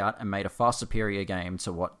pumped it out and made a far superior game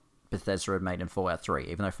to what Bethesda had made in Fallout 3,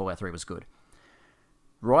 even though Fallout 3 was good.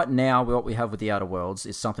 Right now, what we have with the Outer Worlds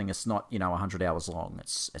is something that's not, 100 hours long.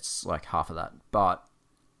 It's like half of that. But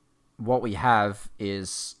what we have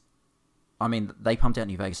is, I mean, they pumped out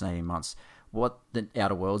New Vegas in 18 months. What the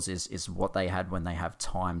Outer Worlds is what they had when they have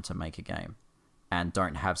time to make a game and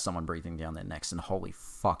don't have someone breathing down their necks. And holy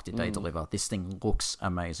fuck, did they deliver. This thing looks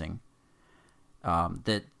amazing.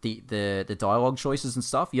 The dialogue choices and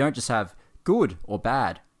stuff, you don't just have good or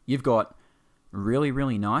bad. You've got really,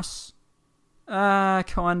 really nice.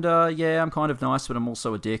 Kinda, yeah, I'm kind of nice, but I'm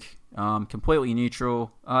also a dick. Completely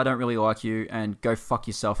neutral. I don't really like you, and go fuck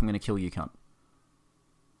yourself. I'm gonna kill you, cunt.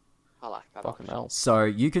 I like that. Fucking hell. So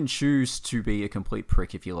you can choose to be a complete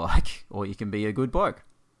prick if you like, or you can be a good bloke.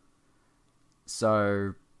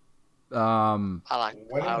 So, I like.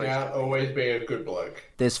 When in doubt, always be a good bloke.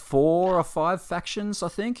 there's 4 or 5 factions, I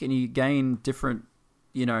think, and you gain different,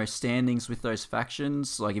 standings with those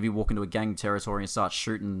factions. Like if you walk into a gang territory and start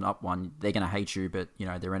shooting up one, they're gonna hate you, but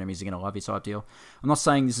their enemies are gonna love you, type deal. I'm not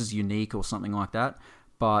saying this is unique or something like that,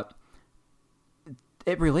 but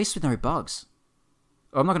it released with no bugs.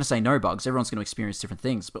 I'm not going to say no bugs. Everyone's going to experience different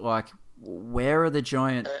things, but like, where are the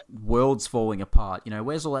giant worlds falling apart?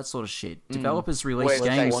 Where's all that sort of shit? Developers release Where's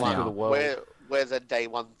games day one now. of the world? Where's a day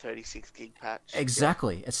 136 gig patch?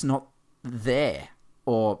 Exactly. It's not there.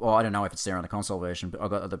 Or I don't know if it's there on the console version, but I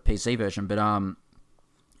got the PC version. But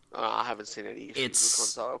I haven't seen any issues with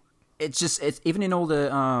console. it's even in all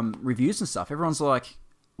the reviews and stuff. Everyone's like,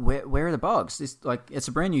 where are the bugs? It's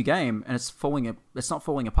a brand new game and it's not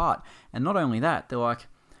falling apart. And not only that, they're like,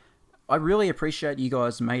 I really appreciate you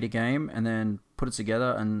guys made a game and then put it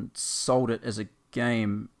together and sold it as a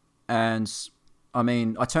game. And I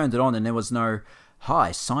mean, I turned it on and there was no,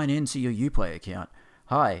 hi, sign in to your Uplay account.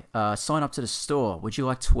 Hi, sign up to the store. Would you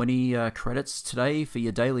like 20 credits today for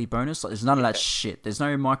your daily bonus? There's none of that shit. There's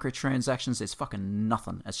no microtransactions. There's fucking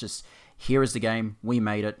nothing. It's just, here is the game. We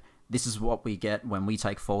made it. This is what we get when we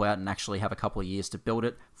take Fallout and actually have a couple of years to build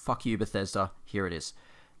it. Fuck you, Bethesda. Here it is.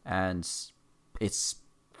 And it's,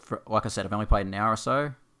 like I said, I've only played an hour or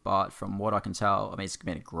so, but from what I can tell, I mean, it's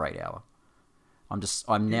been a great hour.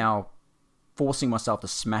 I'm now forcing myself to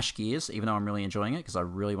smash Gears, even though I'm really enjoying it, because I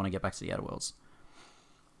really want to get back to the Outer Worlds.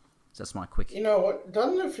 So that's my quick... You know what?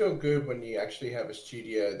 Doesn't it feel good when you actually have a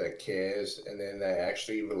studio that cares and then they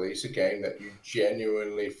actually release a game that you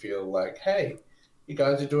genuinely feel like, hey, you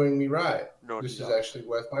guys are doing me right. No, This is no. actually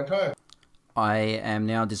worth my time. I am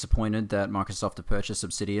now disappointed that Microsoft have purchased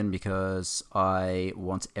Obsidian because I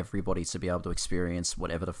want everybody to be able to experience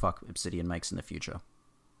whatever the fuck Obsidian makes in the future.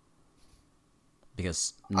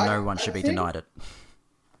 Because no one should be denied it.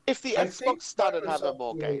 If the I Xbox think started having Microsoft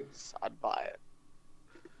more will- games, I'd buy it.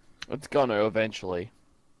 It's gonna eventually.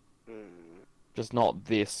 Mm. Just not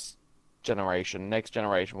this generation. Next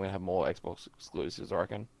generation, we're gonna have more Xbox exclusives, I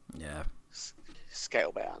reckon. Yeah.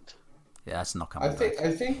 Scale bound. Yeah, that's not coming I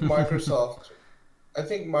think Microsoft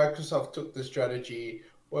took the strategy.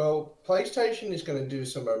 Well, PlayStation is going to do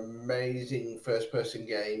some amazing first-person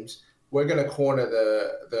games. We're going to corner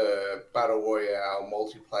the battle royale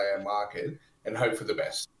multiplayer market and hope for the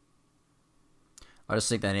best. I just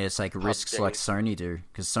think they need to take risks PUBG. like Sony do.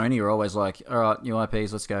 Because Sony are always like, alright, new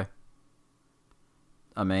IPs, let's go.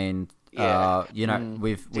 I mean, Yeah.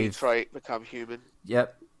 we've Detroit become human.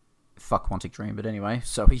 Yep. Fuck Quantic Dream, but anyway.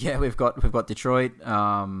 So yeah, we've got Detroit.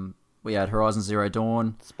 We had Horizon Zero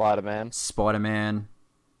Dawn, Spider-Man. Spider-Man.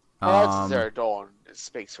 Horizon Zero Dawn, it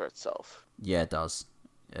speaks for itself. Yeah, it does.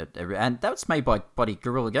 And that was made by Buddy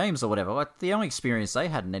Guerrilla Games or whatever. Like the only experience they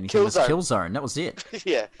had in anything was Killzone. That was it.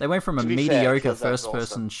 Yeah. They went from a To be fair, mediocre Killzone's first-person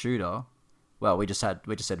awesome. shooter. Well, we just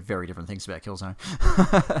said very different things about Killzone.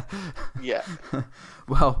 Yeah.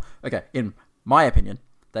 Well, okay. In my opinion,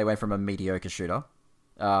 they went from a mediocre shooter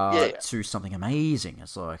Yeah. to something amazing.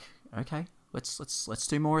 It's like, okay, let's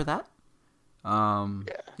do more of that.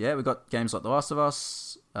 Yeah, we got games like The Last of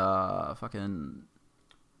Us. Fucking.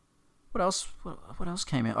 What else? What else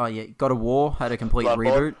came out? Oh yeah, God of War had a complete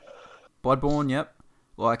Bloodborne. reboot. Bloodborne, yep.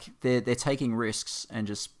 Like they're taking risks and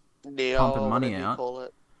just Neo, pumping money whatever you out. call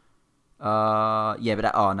it. Yeah,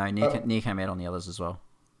 but Nier came out on the others as well.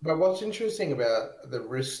 But what's interesting about the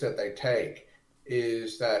risks that they take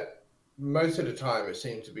is that most of the time it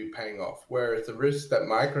seems to be paying off, whereas the risks that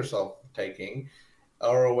Microsoft are taking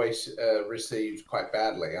are always received quite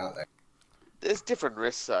badly, aren't they? There's different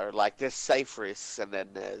risks though. Like there's safe risks, and then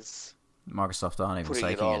there's Microsoft aren't even Putting it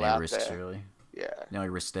taking all any out risks there. really. yeah. The only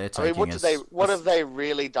risk they're I mean, taking what have they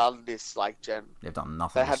really done this gen? They've done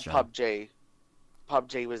nothing. They had this gen. PUBG.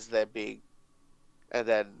 PUBG was their big, and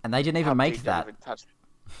then And they didn't even PUBG make don't that. even touch-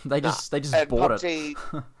 They Nah. just and bought PUBG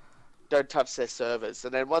it. don't touch their servers.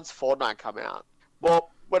 And then once Fortnite come out,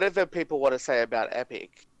 well, whatever people want to say about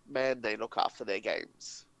Epic, man, they look after their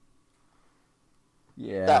games.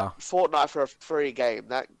 Yeah. That Fortnite for a free game,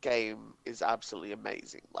 that game is absolutely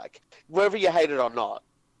amazing. Like, whether you hate it or not,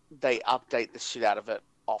 they update the shit out of it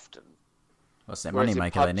often. What's their Whereas money in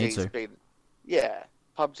maker? They need PUBG's to. been, yeah,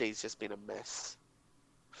 PUBG's just been a mess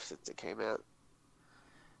since it came out.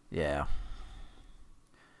 Yeah.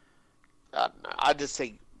 I don't know. I just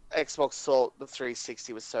think Xbox thought the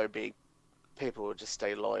 360 was so big, people would just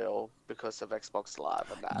stay loyal because of Xbox Live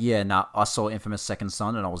and that. Yeah, nah, I saw Infamous Second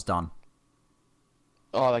Son and I was done.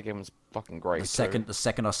 Oh, that game was fucking great. The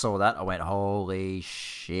second I saw that, I went, holy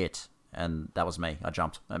shit. And that was me. I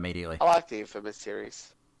jumped immediately. I like the Infamous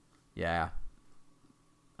series. Yeah.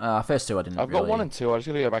 First two I didn't I've really... got 1 and 2. I just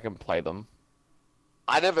gotta go back and play them.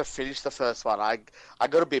 I never finished the first one. I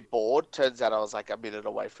got a bit bored. Turns out I was like a minute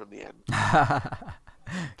away from the end.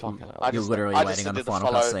 Fucking hell. I You're just- literally I waiting just on the did the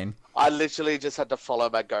final follow- cutscene. I literally just had to follow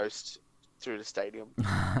my ghost through the stadium. And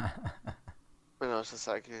I was just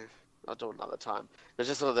like, I'll do it another time. It's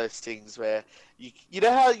just one of those things where you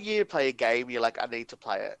know how you play a game, you're like, I need to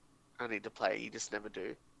play it. I need to play it. You just never do.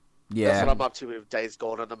 That's Yeah. what I'm up to with Days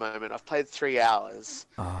Gone at the moment. I've played 3 hours.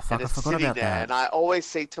 Oh, And fuck, I it's forgot sitting about there, that. and I always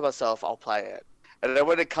think to myself, I'll play it. And then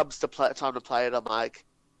when it comes to time to play it, I'm like,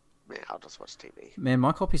 man, I'll just watch TV. Man,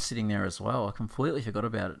 my copy's sitting there as well. I completely forgot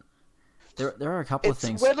about it. There are a couple of It's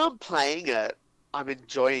things... when I'm playing it, I'm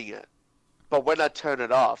enjoying it. But when I turn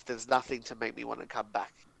it off, there's nothing to make me want to come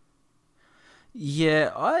back.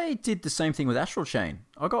 Yeah, I did the same thing with Astral Chain.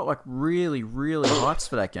 I got like really, really hyped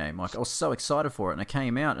for that game. Like I was so excited for it, and it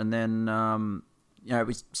came out, and then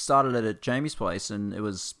we started it at Jamie's place, and it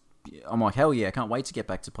was. I'm like, hell yeah, I can't wait to get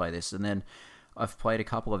back to play this. And then I've played a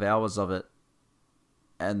couple of hours of it,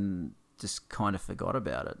 and just kind of forgot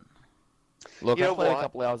about it. Look, You I know played what? a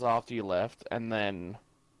couple hours after you left, and then...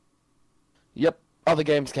 Yep, other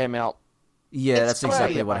games came out. Yeah, It's that's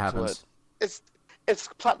exactly great. what Back to happens. It's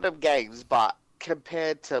Platinum Games, but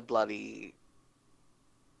compared to bloody,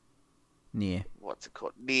 Near what's it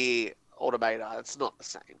called? Near Automata, it's not the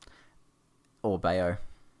same. or Bayo.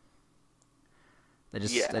 They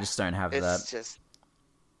just don't have It's that. just,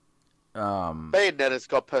 Um. Bayonetta's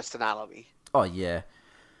got personality. Oh yeah.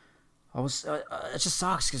 It just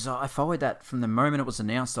sucks because I followed that from the moment it was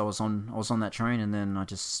announced. I was on that train, and then I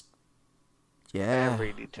just Yeah.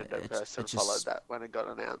 Every Nintendo person followed that when it got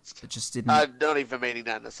announced. It just didn't. Not even meaning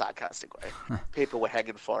that in a sarcastic way. People were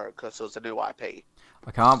hanging for it because it was a new IP.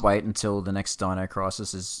 I can't wait until the next Dino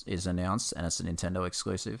Crisis is announced and it's a Nintendo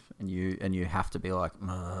exclusive, and you have to be like,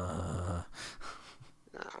 No,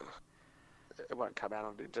 it won't come out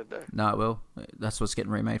on Nintendo. no, it will. That's what's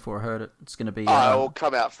getting remade for. I heard it. It's going to be It will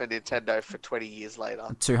come out for Nintendo for 20 years later.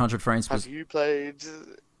 200 frames per. Have you played?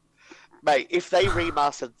 Mate, if they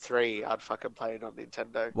remastered 3, I'd fucking play it on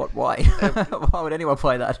Nintendo. What? Why? Why would anyone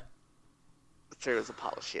play that? 3 was a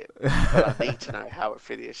pile of shit. But I need to know how it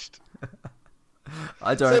finished.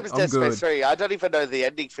 I don't. Same as I'm Dead good. Space 3. I don't even know the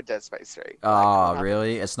ending for Dead Space 3. Oh,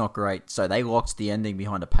 really? It's not great. So they locked the ending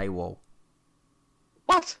behind a paywall.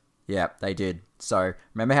 What? Yeah, they did. So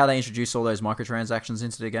remember how they introduced all those microtransactions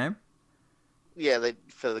into the game? Yeah,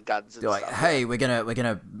 for the guns and They're like, stuff. hey, we're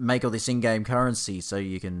gonna make all this in-game currency so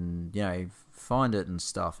you can, find it and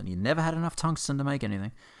stuff. And you never had enough tungsten to make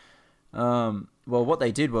anything. Well, what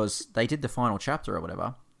they did was they did the final chapter or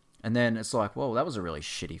whatever, and then it's like, whoa, that was a really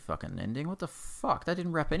shitty fucking ending. What the fuck? That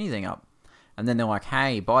didn't wrap anything up. And then they're like,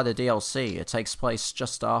 hey, buy the DLC. It takes place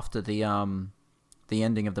just after the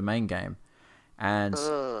ending of the main game, and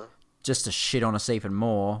just to shit on us even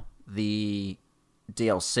more, the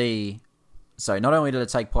DLC. So not only did it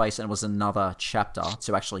take place and it was another chapter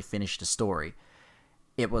to actually finish the story,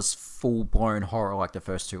 it was full-blown horror like the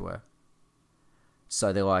first two were.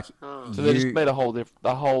 So they're like, So they just made a whole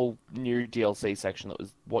new DLC section that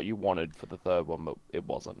was what you wanted for the third one, but it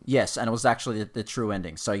wasn't. yes, and it was actually the true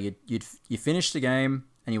ending. So you finished the game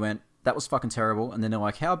and you went, that was fucking terrible. And then they're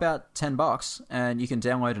like, how about $10 and you can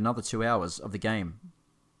download another 2 hours of the game?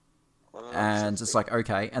 And it's like,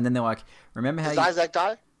 okay. And then they're like, remember how Does Isaac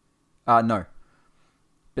die? no.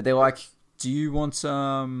 But they're like, do you want,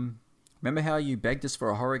 remember how you begged us for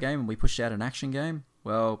a horror game and we pushed out an action game?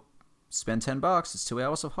 Well, spend $10, it's 2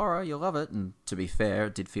 hours of horror, you'll love it. And to be fair,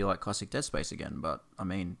 it did feel like classic Dead Space again, but, I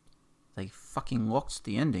mean, they fucking locked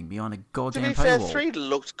the ending behind a To goddamn be fair, paywall. 3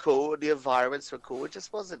 looked cool, the environments were cool, it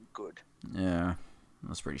just wasn't good. Yeah, that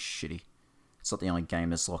was pretty shitty. It's not the only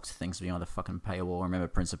game that's locked things behind a fucking paywall. I remember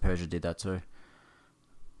Prince of Persia did that too.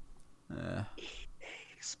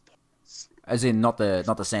 As in, not the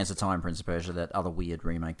Sands of Time Prince of Persia, that other weird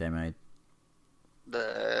remake they made.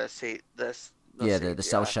 The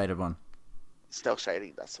cell shaded one. Cell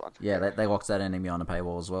shading, that's one. Yeah, they locked that ending behind a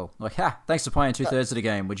paywall as well. Like, thanks for playing 2/3 of the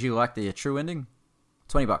game. Would you like the true ending?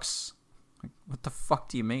 $20. Like, what the fuck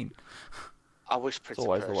do you mean? I wish Prince of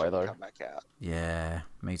always the Persia way, would though. come back out. Yeah,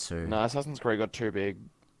 me too. No, Assassin's Creed got too big.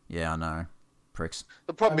 Yeah, I know. Pricks.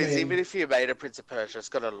 The problem I is, mean- even if you made a Prince of Persia, it's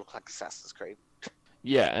got to look like Assassin's Creed.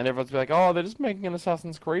 Yeah, and everyone's be like, oh, they're just making an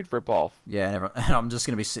Assassin's Creed ripoff. Yeah, and I'm just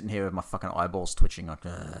going to be sitting here with my fucking eyeballs twitching like,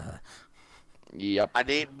 Yep. I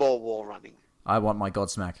need more wall running. I want my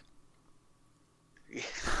Godsmack.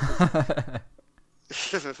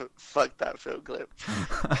 Fuck that film clip.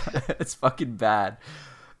 It's fucking bad.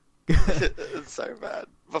 It's so bad.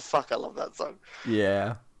 But fuck, I love that song.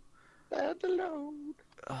 Yeah. And alone.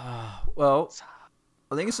 Well,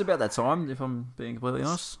 I think it's about that time, if I'm being completely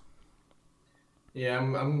honest. Yeah,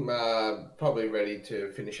 I'm probably ready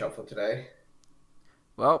to finish up for today.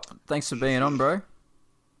 Well, thanks for being on, bro.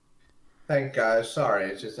 Thank guys. Sorry,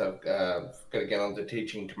 it's just I've got to get on to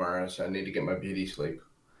teaching tomorrow, so I need to get my beauty sleep.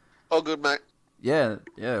 All good, mate. Yeah,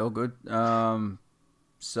 all good.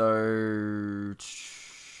 So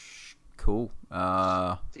cool.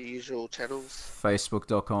 The usual channels.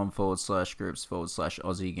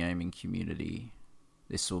 Facebook.com/groups/Aussie Gaming Community.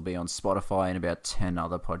 This will be on Spotify and about 10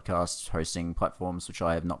 other podcast hosting platforms, which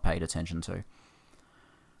I have not paid attention to.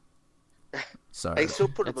 So They still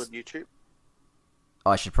put them on YouTube.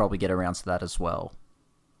 I should probably get around to that as well.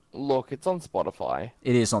 Look, it's on Spotify.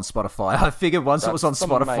 It is on Spotify. I figured once it was on That's the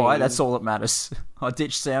Spotify, main- that's all that matters. I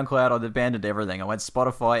ditched SoundCloud, I abandoned everything. I went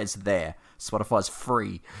Spotify, it's there. Spotify's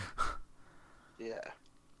free. Yeah.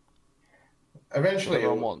 Eventually,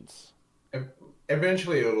 Everyone it'll, wants.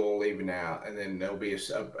 eventually it'll all even out, and then there'll be a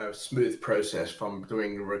smooth process from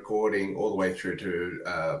doing the recording all the way through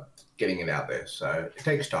to getting it out there. So it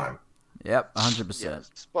takes time. Yep,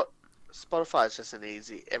 100%. Spotify is just an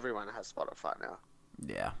easy. Everyone has Spotify now.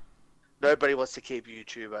 Yeah. Nobody wants to keep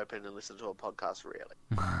YouTube open and listen to a podcast, really.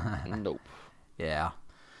 Nope. Yeah.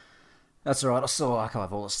 That's alright, I'll still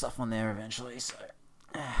archive all the stuff on there eventually, so...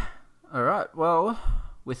 Alright, well,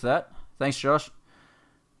 with that, thanks Josh.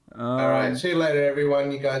 All right. See you later,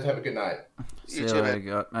 everyone. You guys have a good night. See You you too,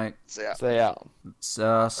 later, mate. So, yeah. So yeah. It's,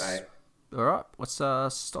 Bye. alright, let's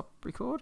stop recording.